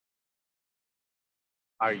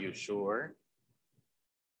 Are you sure?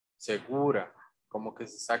 Segura. Como que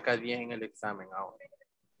se saca 10 en el examen ahora.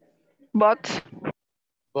 But.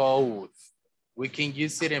 Both. We can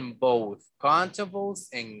use it in both countables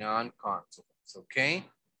and non-countables, okay?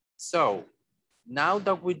 So now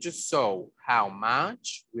that we just saw how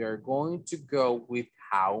much, we are going to go with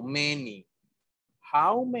how many.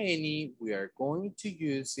 How many, we are going to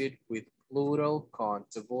use it with plural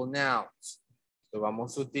countable nouns. Lo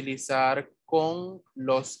vamos a utilizar con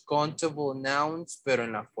los countable nouns, pero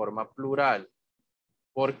en la forma plural.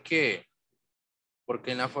 ¿Por qué?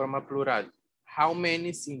 Porque en la forma plural, how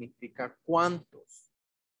many significa cuántos.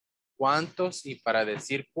 ¿Cuántos? Y para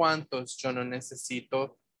decir cuántos, yo no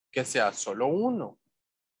necesito que sea solo uno.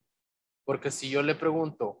 Porque si yo le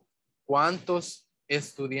pregunto, ¿cuántos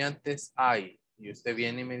estudiantes hay? Y usted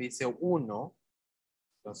viene y me dice uno,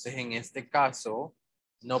 entonces en este caso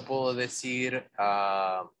no puedo decir,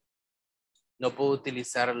 no puedo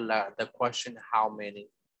utilizar the question how many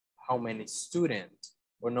students,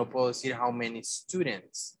 o no puedo decir how many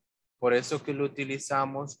students. Por eso que lo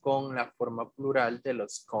utilizamos con la forma plural de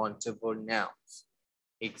los countable nouns.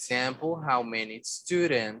 Example, how many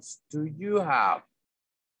students do you have?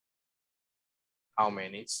 How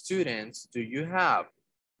many students do you have?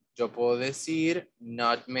 Yo puedo decir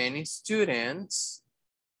not many students,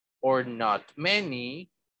 or not many,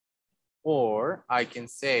 or I can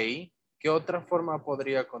say, ¿qué otra forma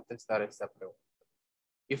podría contestar esta pregunta?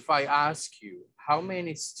 If I ask you, how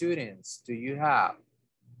many students do you have?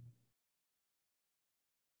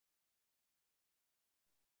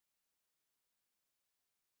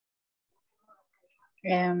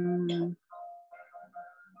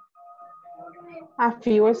 A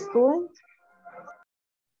few students.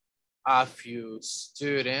 A few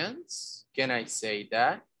students. Can I say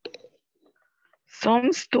that?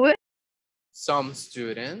 Some students. Some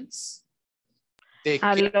students.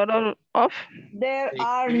 A lot of. There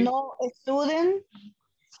are no students.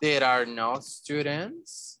 There are no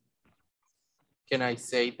students. Can I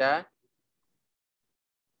say that?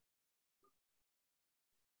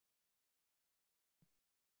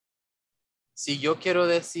 Si yo quiero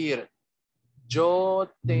decir, yo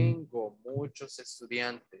tengo muchos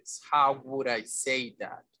estudiantes, how would I say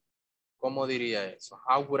that? ¿Cómo diría eso?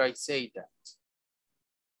 How would I say that?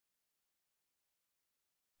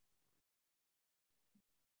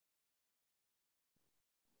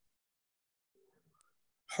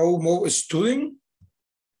 How more student?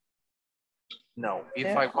 No,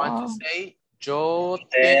 if I want to say, yo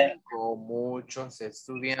tengo muchos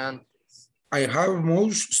estudiantes. I have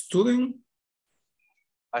most student.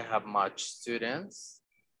 I have much students.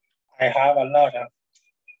 I have a lot of.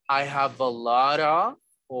 I have a lot of,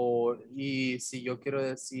 y si yo quiero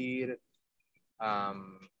decir,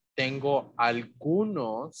 tengo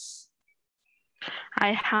algunos.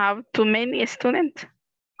 I have too many students.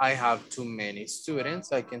 I have too many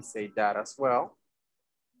students. I can say that as well.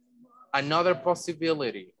 Another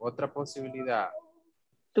possibility, otra posibilidad.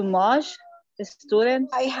 Too much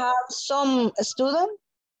students. I have some students.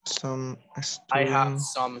 I have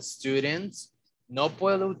some students. No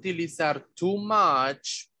puedo utilizar too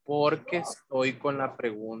much porque estoy con la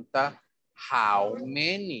pregunta how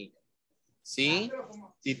many. ¿Sí?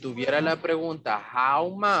 Si tuviera la pregunta how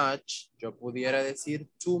much, yo pudiera decir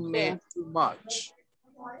too much.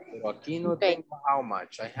 Pero aquí no tengo how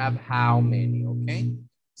much. I have how many, okay?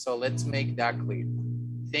 So let's make that clear.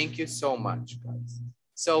 Thank you so much, guys.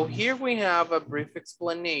 So here we have a brief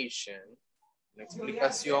explanation, una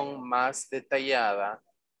explicación más detallada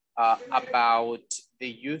about the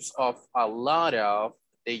use of a lot of,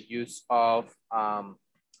 the use of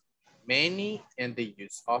many, and the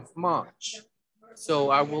use of much.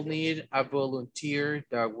 So I will need a volunteer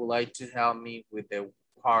that would like to help me with the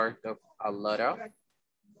part of a lot of.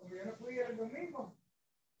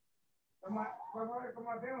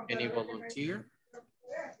 Any volunteer?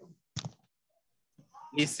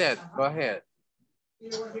 Lisette, go ahead.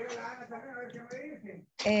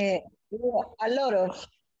 A lot of.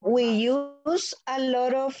 We use a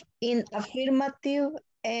lot of in affirmative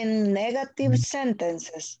and negative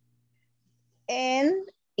sentences. And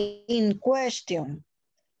in question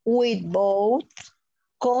with both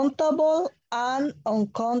countable and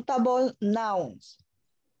uncountable nouns.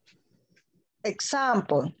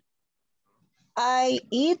 Example, I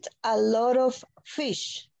eat a lot of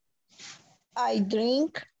fish. I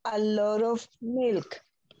drink a lot of milk.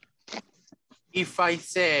 If I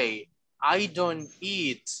say, I don't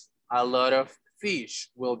eat a lot of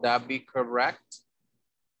fish, will that be correct?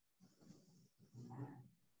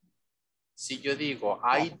 Si yo digo,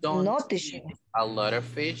 I don't eat a lot of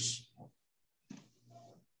fish.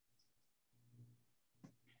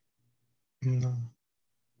 No.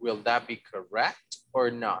 Will that be correct or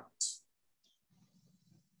not?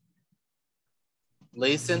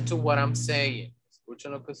 Listen to what I'm saying. Escuchen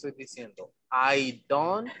lo que estoy diciendo. I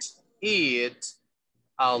don't eat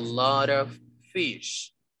a lot of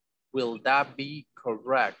fish. Will that be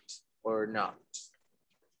correct or not?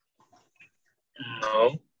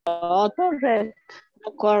 No. Not correct.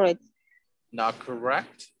 Not correct. Not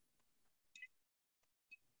correct?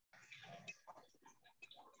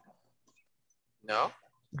 No?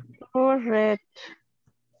 Correct.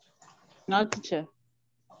 Not teacher.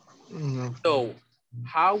 No. So,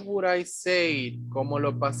 how would I say it? ¿Cómo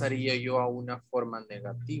lo pasaría yo a una forma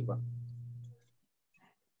negativa?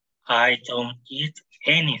 I don't eat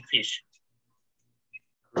any fish.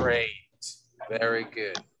 Great. Very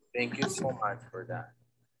good. Thank you so much for that.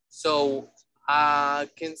 So,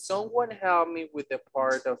 can someone help me with the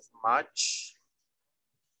part of much?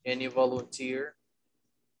 Any volunteer?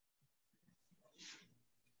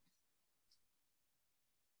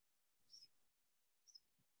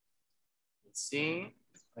 Let's see.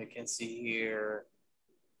 I can see here.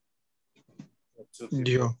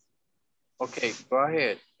 Yo. Okay, go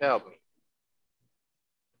ahead. Help me.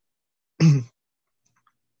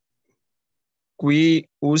 We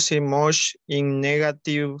use much in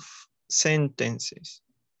negative sentences.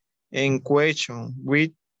 In question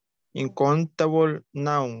with uncountable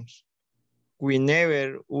nouns. We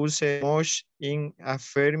never use much in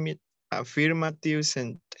affirmative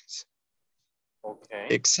sentence. Okay.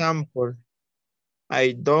 Example,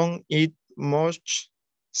 I don't eat much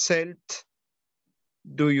salt.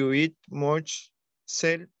 Do you eat much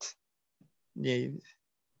salt? Yeah.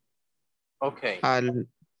 Okay.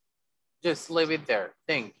 Just leave it there.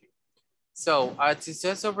 Thank you. So as it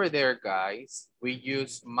says over there, guys, we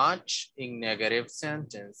use much in negative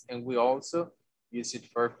sentence and we also use it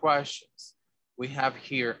for questions. We have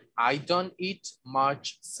here, I don't eat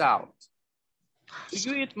much salt. Do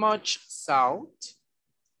you eat much salt?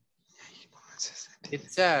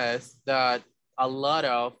 It says that a lot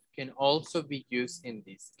of can also be used in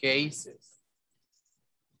these cases.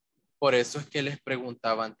 Por eso es que les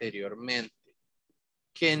preguntaba anteriormente.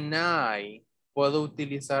 Can I, ¿puedo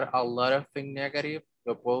utilizar a lot of en negative?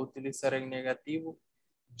 ¿Lo puedo utilizar en negativo?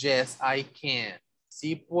 Yes, I can.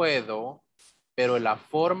 Sí puedo, pero la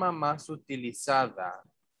forma más utilizada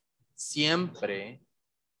siempre,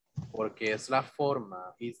 porque es la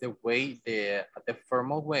forma, is the way, the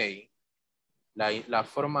formal way, la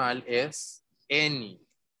formal es any,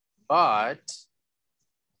 but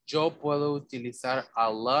yo puedo utilizar a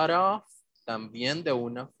lot of también de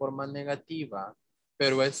una forma negativa,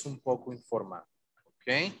 pero es un poco informal,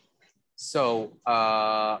 okay? So,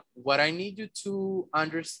 what I need you to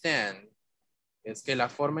understand es que la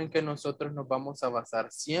forma en que nosotros nos vamos a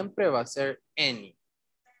basar siempre va a ser any,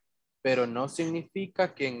 pero no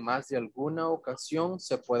significa que en más de alguna ocasión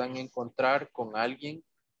se puedan encontrar con alguien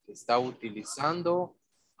que está utilizando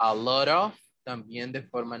a lot of también de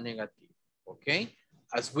forma negativa, okay?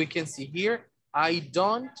 As we can see here, I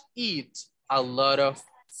don't eat a lot of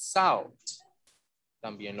salt.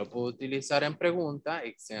 También lo puedo utilizar en pregunta.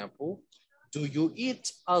 Example, do you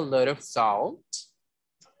eat a lot of salt?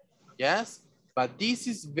 Yes, but this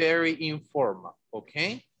is very informal,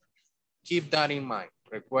 okay? Keep that in mind.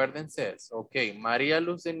 Recuérdense eso. Okay, María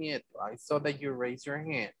Luz de Nieto, I saw that you raised your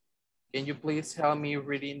hand. Can you please help me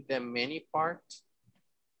reading the many part?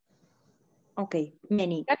 Okay,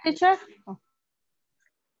 many. Yeah, teacher. Oh.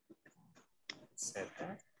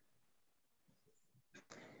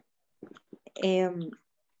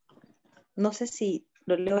 No sé si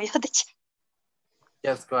lo leo yo, teacher.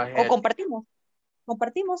 Yes, go O ahead. compartimos.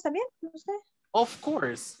 Compartimos también, no sé. Of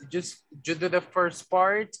course, just you do the first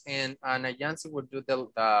part and Ana Yancy will do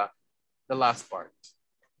the last part.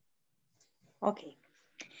 Okay.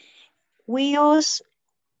 We use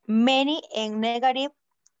many in negative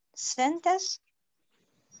sentence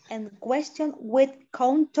and question with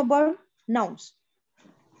countable nouns.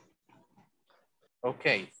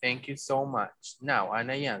 Okay, thank you so much. Now,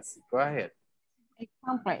 Ana Yancy, go ahead.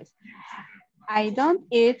 Examples. I don't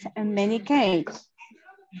eat many cakes.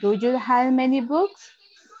 Do you have many books?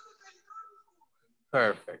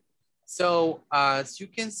 Perfect. So as you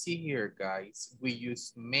can see here, guys, we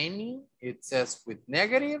use many, it says with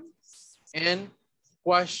negative, and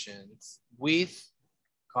questions with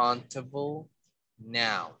countable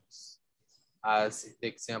nouns. As the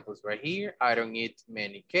examples right here, I don't eat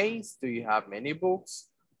many cakes. Do you have many books?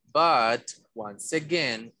 But once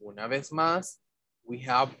again, una vez más, we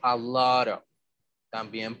have a lot of.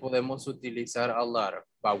 También podemos utilizar a lot of.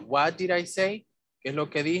 But what did I say? ¿Qué es lo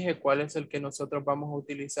que dije? ¿Cuál es el que nosotros vamos a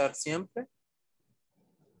utilizar siempre?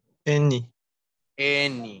 Any.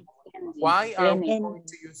 Any. Why are we going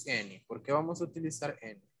to use any? ¿Por qué vamos a utilizar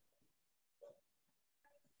any?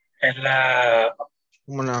 Es la...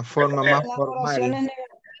 Una forma más formal.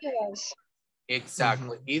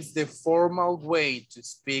 Exactly. It's the formal way to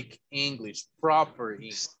speak English, proper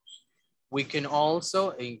English. We can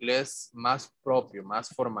also inglés más propio,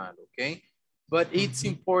 más formal, okay? But it's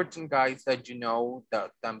important, guys, that you know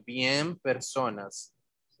that también personas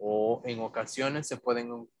o en ocasiones se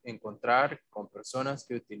pueden encontrar con personas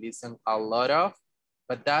que utilizan a lot of,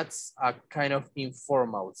 but that's a kind of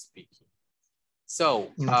informal speaking.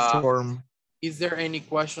 So, is there any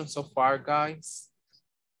questions so far, guys?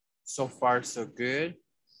 So far, so good.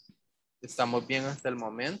 ¿Estamos bien hasta el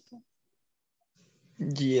momento?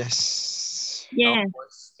 Yes.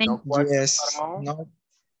 Yes. No questions, Yes. Armand? No.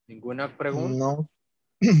 ¿Ninguna pregunta? No.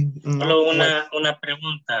 Solo una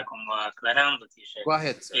pregunta como aclarando, teacher. Go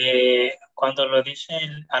ahead, sir. Cuando lo dice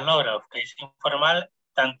el a lot of, que es informal,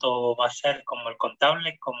 tanto va a ser como el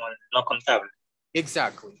contable como el no contable.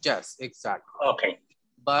 Exactly, yes, exactly. Okay.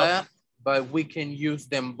 But we can use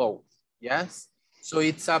them both, yes? So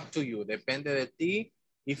it's up to you, depende de ti.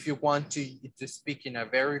 If you want to speak in a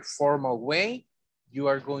very formal way, you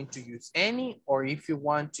are going to use any, or if you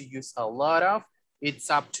want to use a lot of,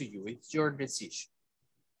 it's up to you, it's your decision.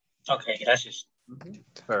 Okay, gracias.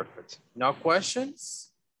 Perfect. No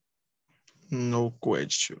questions? No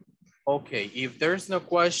question. Okay, if there's no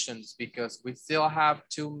questions, because we still have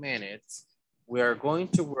 2 minutes, we are going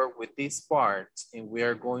to work with this part and we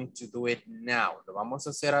are going to do it now. Lo vamos a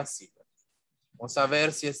hacer así. Vamos a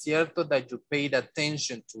ver si es cierto that you paid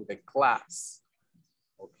attention to the class.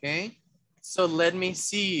 Okay, so let me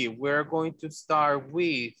see. We're going to start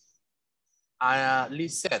with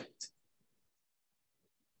Lisette.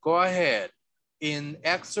 Go ahead. In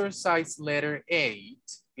exercise letter 8,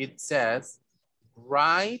 it says,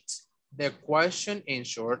 write the question in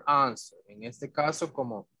short answer. En este caso,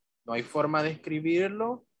 como no hay forma de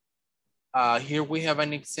escribirlo, here we have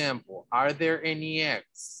an example. Are there any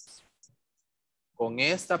eggs? Con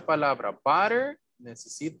esta palabra butter,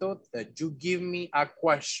 necesito that you give me a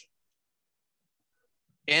question.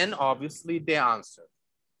 And obviously the answer.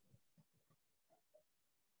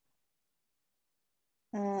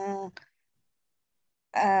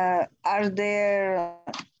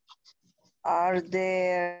 Are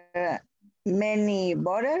there many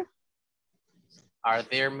butter? Are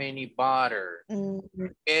there many butter?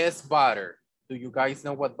 Is butter? Do you guys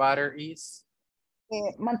know what butter is?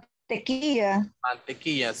 Mantequilla.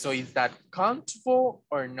 Mantequilla. So is that countable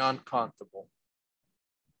or non-countable?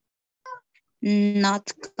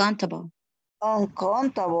 Not countable.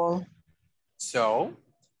 Uncountable. So,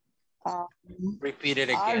 repeat it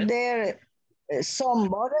again. Are there some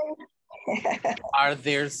butter? Are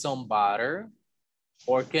there some butter?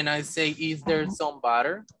 Or can I say, is there some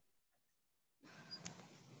butter?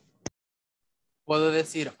 Puedo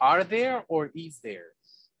decir, are there or is there?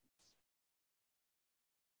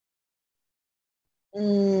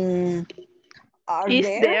 Are Is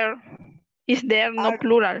there? there? Is there no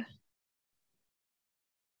plural?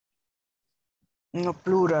 No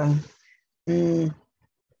plural.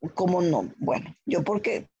 ¿Cómo no? Bueno, yo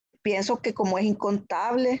porque pienso que como es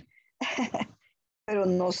incontable, pero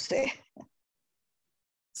no sé.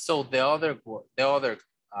 So the other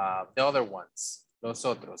ones, los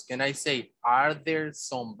otros. Can I say, are there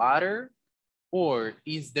some butter or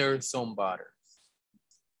is there some butter?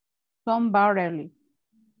 Some butter.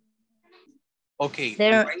 Okay.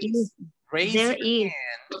 There raise There your is.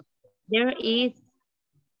 hand. There is.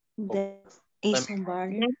 There is some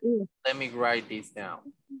butter. Let me write this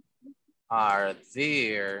down. Are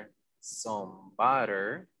there some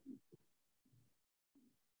butter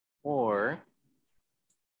or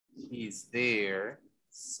is there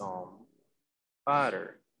some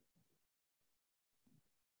butter?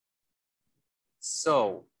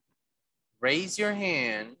 So, raise your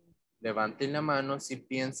hand, levanten la mano si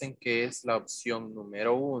piensan que es la opción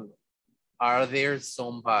número 1. Are there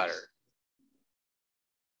some butter?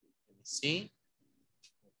 Let me see.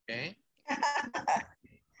 Okay.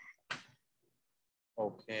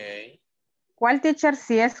 Okay. ¿Cuál, teacher?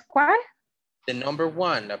 Si es cuál? The number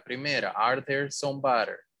 1, la primera. Are there some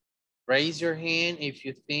butter? Raise your hand if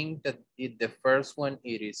you think that the first one,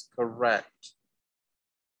 it is correct.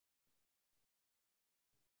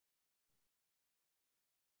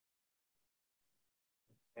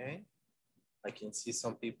 Okay. I can see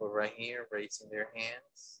some people right here raising their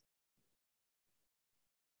hands.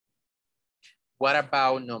 What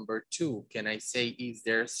about number 2? Can I say, is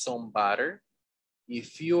there some butter?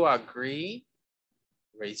 If you agree,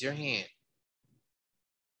 raise your hand.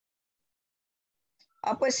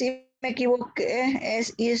 Pues sí, me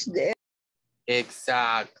equivoqué. Is there.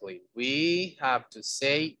 Exactly. We have to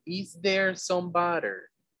say, is there some butter?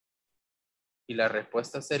 Y la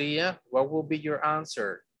respuesta sería, what will be your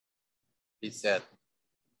answer? He said.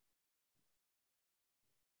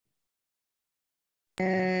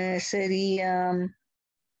 Sería,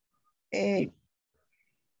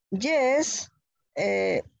 yes,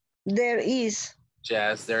 there is.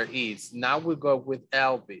 Yes, there is. Now we go with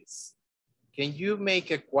Elvis. Can you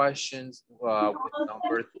make a question with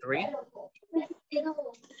number 3?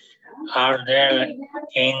 Are there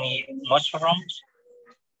any mushrooms?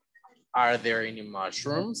 Are there any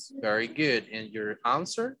mushrooms? Very good. And your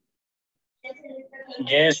answer?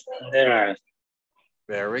 Yes, there are.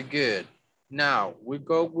 Very good. Now we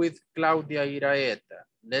go with Claudia Iraeta.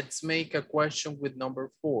 Let's make a question with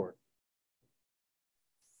number 4.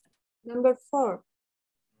 Number 4.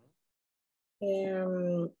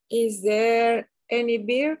 Is there any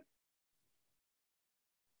beer?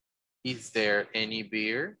 Is there any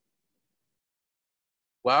beer?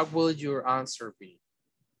 What will your answer be?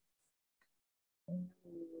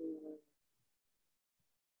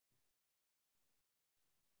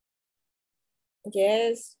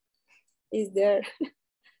 Yes, is there.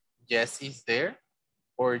 Yes, is there?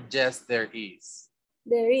 Or yes, there is?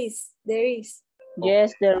 There is.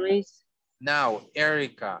 Yes, there is. Now,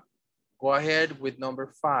 Erica, go ahead with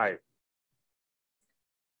number 5.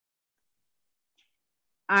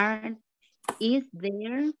 Is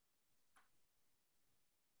there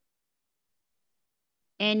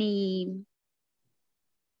any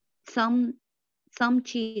some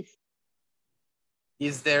cheese?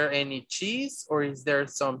 Is there any cheese or is there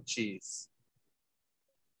some cheese?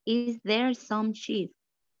 Is there some cheese?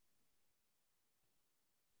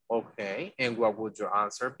 Okay, and what would your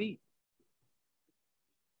answer be?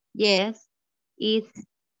 Yes, is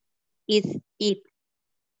it?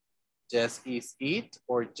 Just is it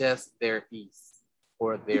or just there is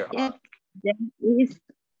or there Yes, are? there is.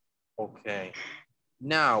 Okay.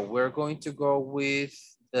 Now we're going to go with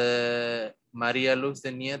the Maria Luz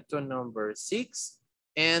de Nieto number 6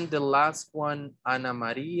 and the last one Ana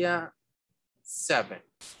Maria 7.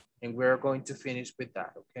 And we're going to finish with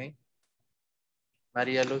that, okay?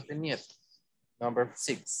 Maria Luz de Nieto number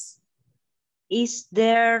 6. Is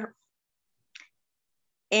there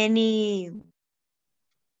any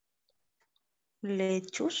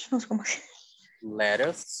lettuce? No sé cómo se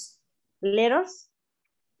Lettuce. Letters?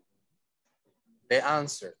 The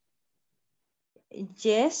answer.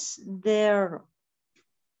 Yes, there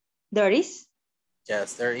is.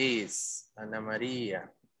 Yes, there is. Ana Maria,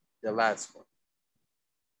 the last one.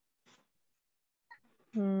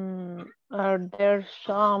 Are there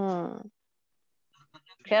some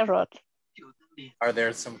carrots? Are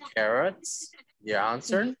there some carrots? Your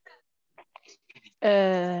answer?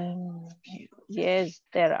 Yes,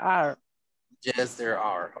 there are. Yes, there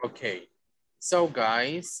are. Okay. So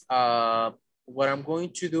guys, what I'm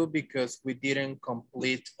going to do, because we didn't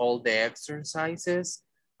complete all the exercises,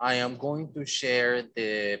 I am going to share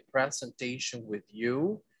the presentation with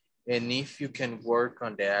you. And if you can work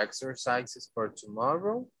on the exercises for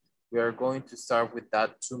tomorrow, we are going to start with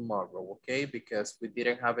that tomorrow, okay? Because we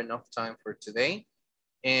didn't have enough time for today.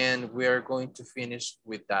 And we are going to finish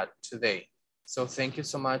with that today. So thank you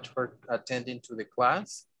so much for attending to the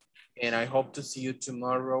class. And I hope to see you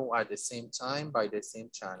tomorrow at the same time by the same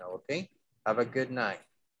channel, okay? Have a good night.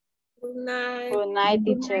 Good night. Good night,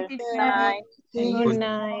 teacher. Good night. Good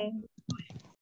night.